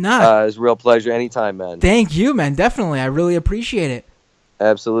on. No, it's a real pleasure. Anytime, man. Thank you, man. Definitely, I really appreciate it.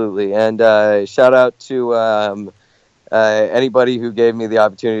 Absolutely, and shout out to anybody who gave me the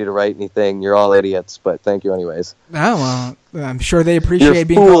opportunity to write anything. You're all idiots, but thank you anyways. Oh well, I'm sure they appreciate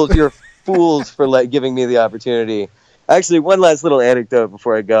being fools. You're fools for giving me the opportunity. Actually, one last little anecdote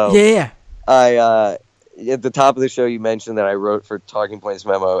before I go. Yeah. I at the top of the show you mentioned that I wrote for Talking Points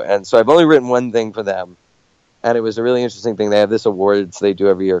Memo, and so I've only written one thing for them, and it was a really interesting thing. They have this awards they do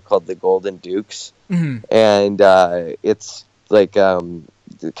every year called the Golden Dukes, and it's like kind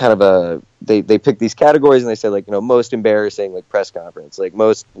of they pick these categories and they say most embarrassing press conference,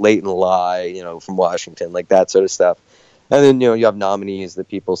 most blatant lie from Washington, that sort of stuff. And then, you have nominees that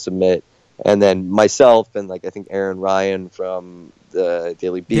people submit. And then myself and, I think Aaron Ryan from the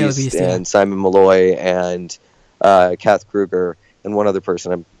Daily Beast and Simon Malloy and Kath Kruger and one other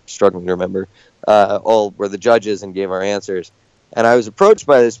person I'm struggling to remember, all were the judges and gave our answers. And I was approached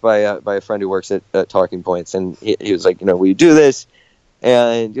by this by a friend who works at Talking Points. And he was like, will you do this?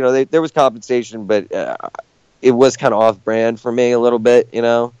 And, there was compensation, but it was kind of off-brand for me a little bit,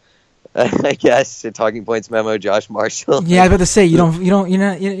 I guess at Talking Points Memo, Josh Marshall. Yeah, I was about to say you're not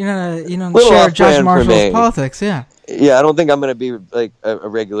share Josh Marshall's politics. Yeah. Yeah, I don't think I'm going to be a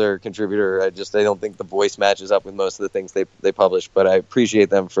regular contributor. I don't think the voice matches up with most of the things they publish. But I appreciate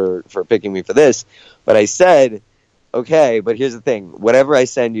them for picking me for this. But I said, okay, but here's the thing: whatever I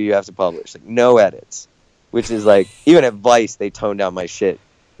send you, you have to publish. No edits, which is even at Vice they tone down my shit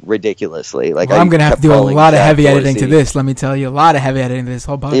ridiculously. I'm gonna have to do a lot of heavy editing to this. Let me tell you, a lot of heavy editing to this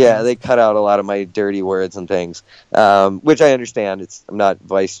whole podcast. Yeah, they cut out a lot of my dirty words and things, which I understand. I'm not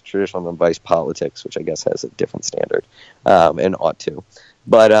Vice traditional. I'm Vice politics, which I guess has a different standard and ought to.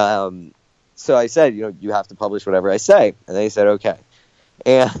 But so I said, you have to publish whatever I say, and they said okay,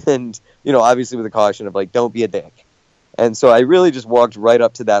 and obviously with a caution of don't be a dick. And so I really just walked right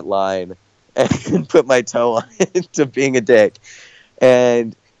up to that line and put my toe on it to being a dick,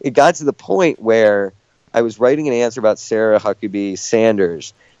 and it got to the point where I was writing an answer about Sarah Huckabee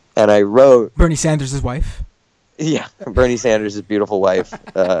Sanders, and I wrote Bernie Sanders' wife. Yeah, Bernie Sanders' beautiful wife,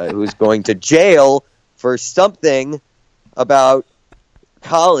 who's going to jail for something about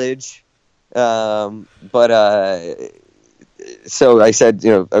college. So I said,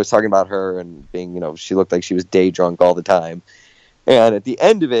 I was talking about her and being, she looked like she was day drunk all the time. And at the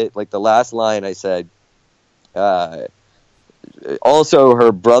end of it, the last line, I said, also,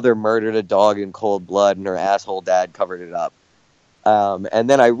 her brother murdered a dog in cold blood, and her asshole dad covered it up. And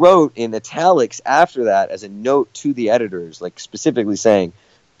then I wrote in italics after that as a note to the editors, specifically saying,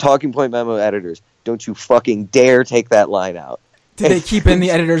 Talking Point Memo editors, don't you fucking dare take that line out. Did they keep in the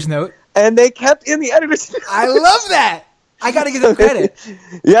editor's note? And they kept in the editor's note. I love that. I got to give them credit.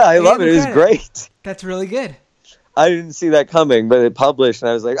 Yeah, I love it. It was great. That's really good. I didn't see that coming, but it published, and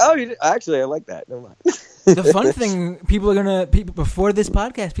I was like, oh, actually, I like that. Never mind. The fun thing, people before this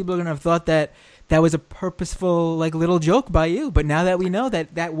podcast, people are gonna have thought that was a purposeful little joke by you, but now that we know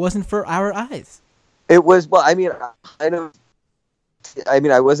that wasn't for our eyes. It was. Well, I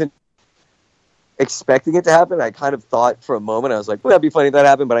wasn't expecting it to happen. I kind of thought for a moment, I was like, well, that'd be funny if that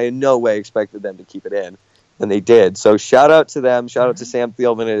happened, but I in no way expected them to keep it in, and they did. So shout out to them. Shout out to Sam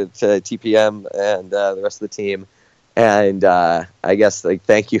Thielman at TPM and the rest of the team, and I guess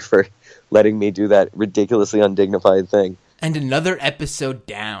thank you for letting me do that ridiculously undignified thing. And another episode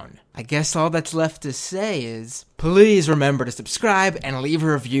down. I guess all that's left to say is, please remember to subscribe and leave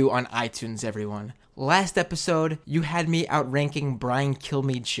a review on iTunes, everyone. Last episode, you had me outranking Brian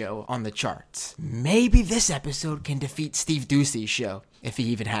Kilmeade's show on the charts. Maybe this episode can defeat Steve Doocy's show, if he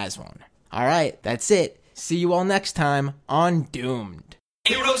even has one. Alright, that's it. See you all next time on Doomed.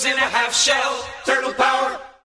 Heroes in a half shell, turtle power.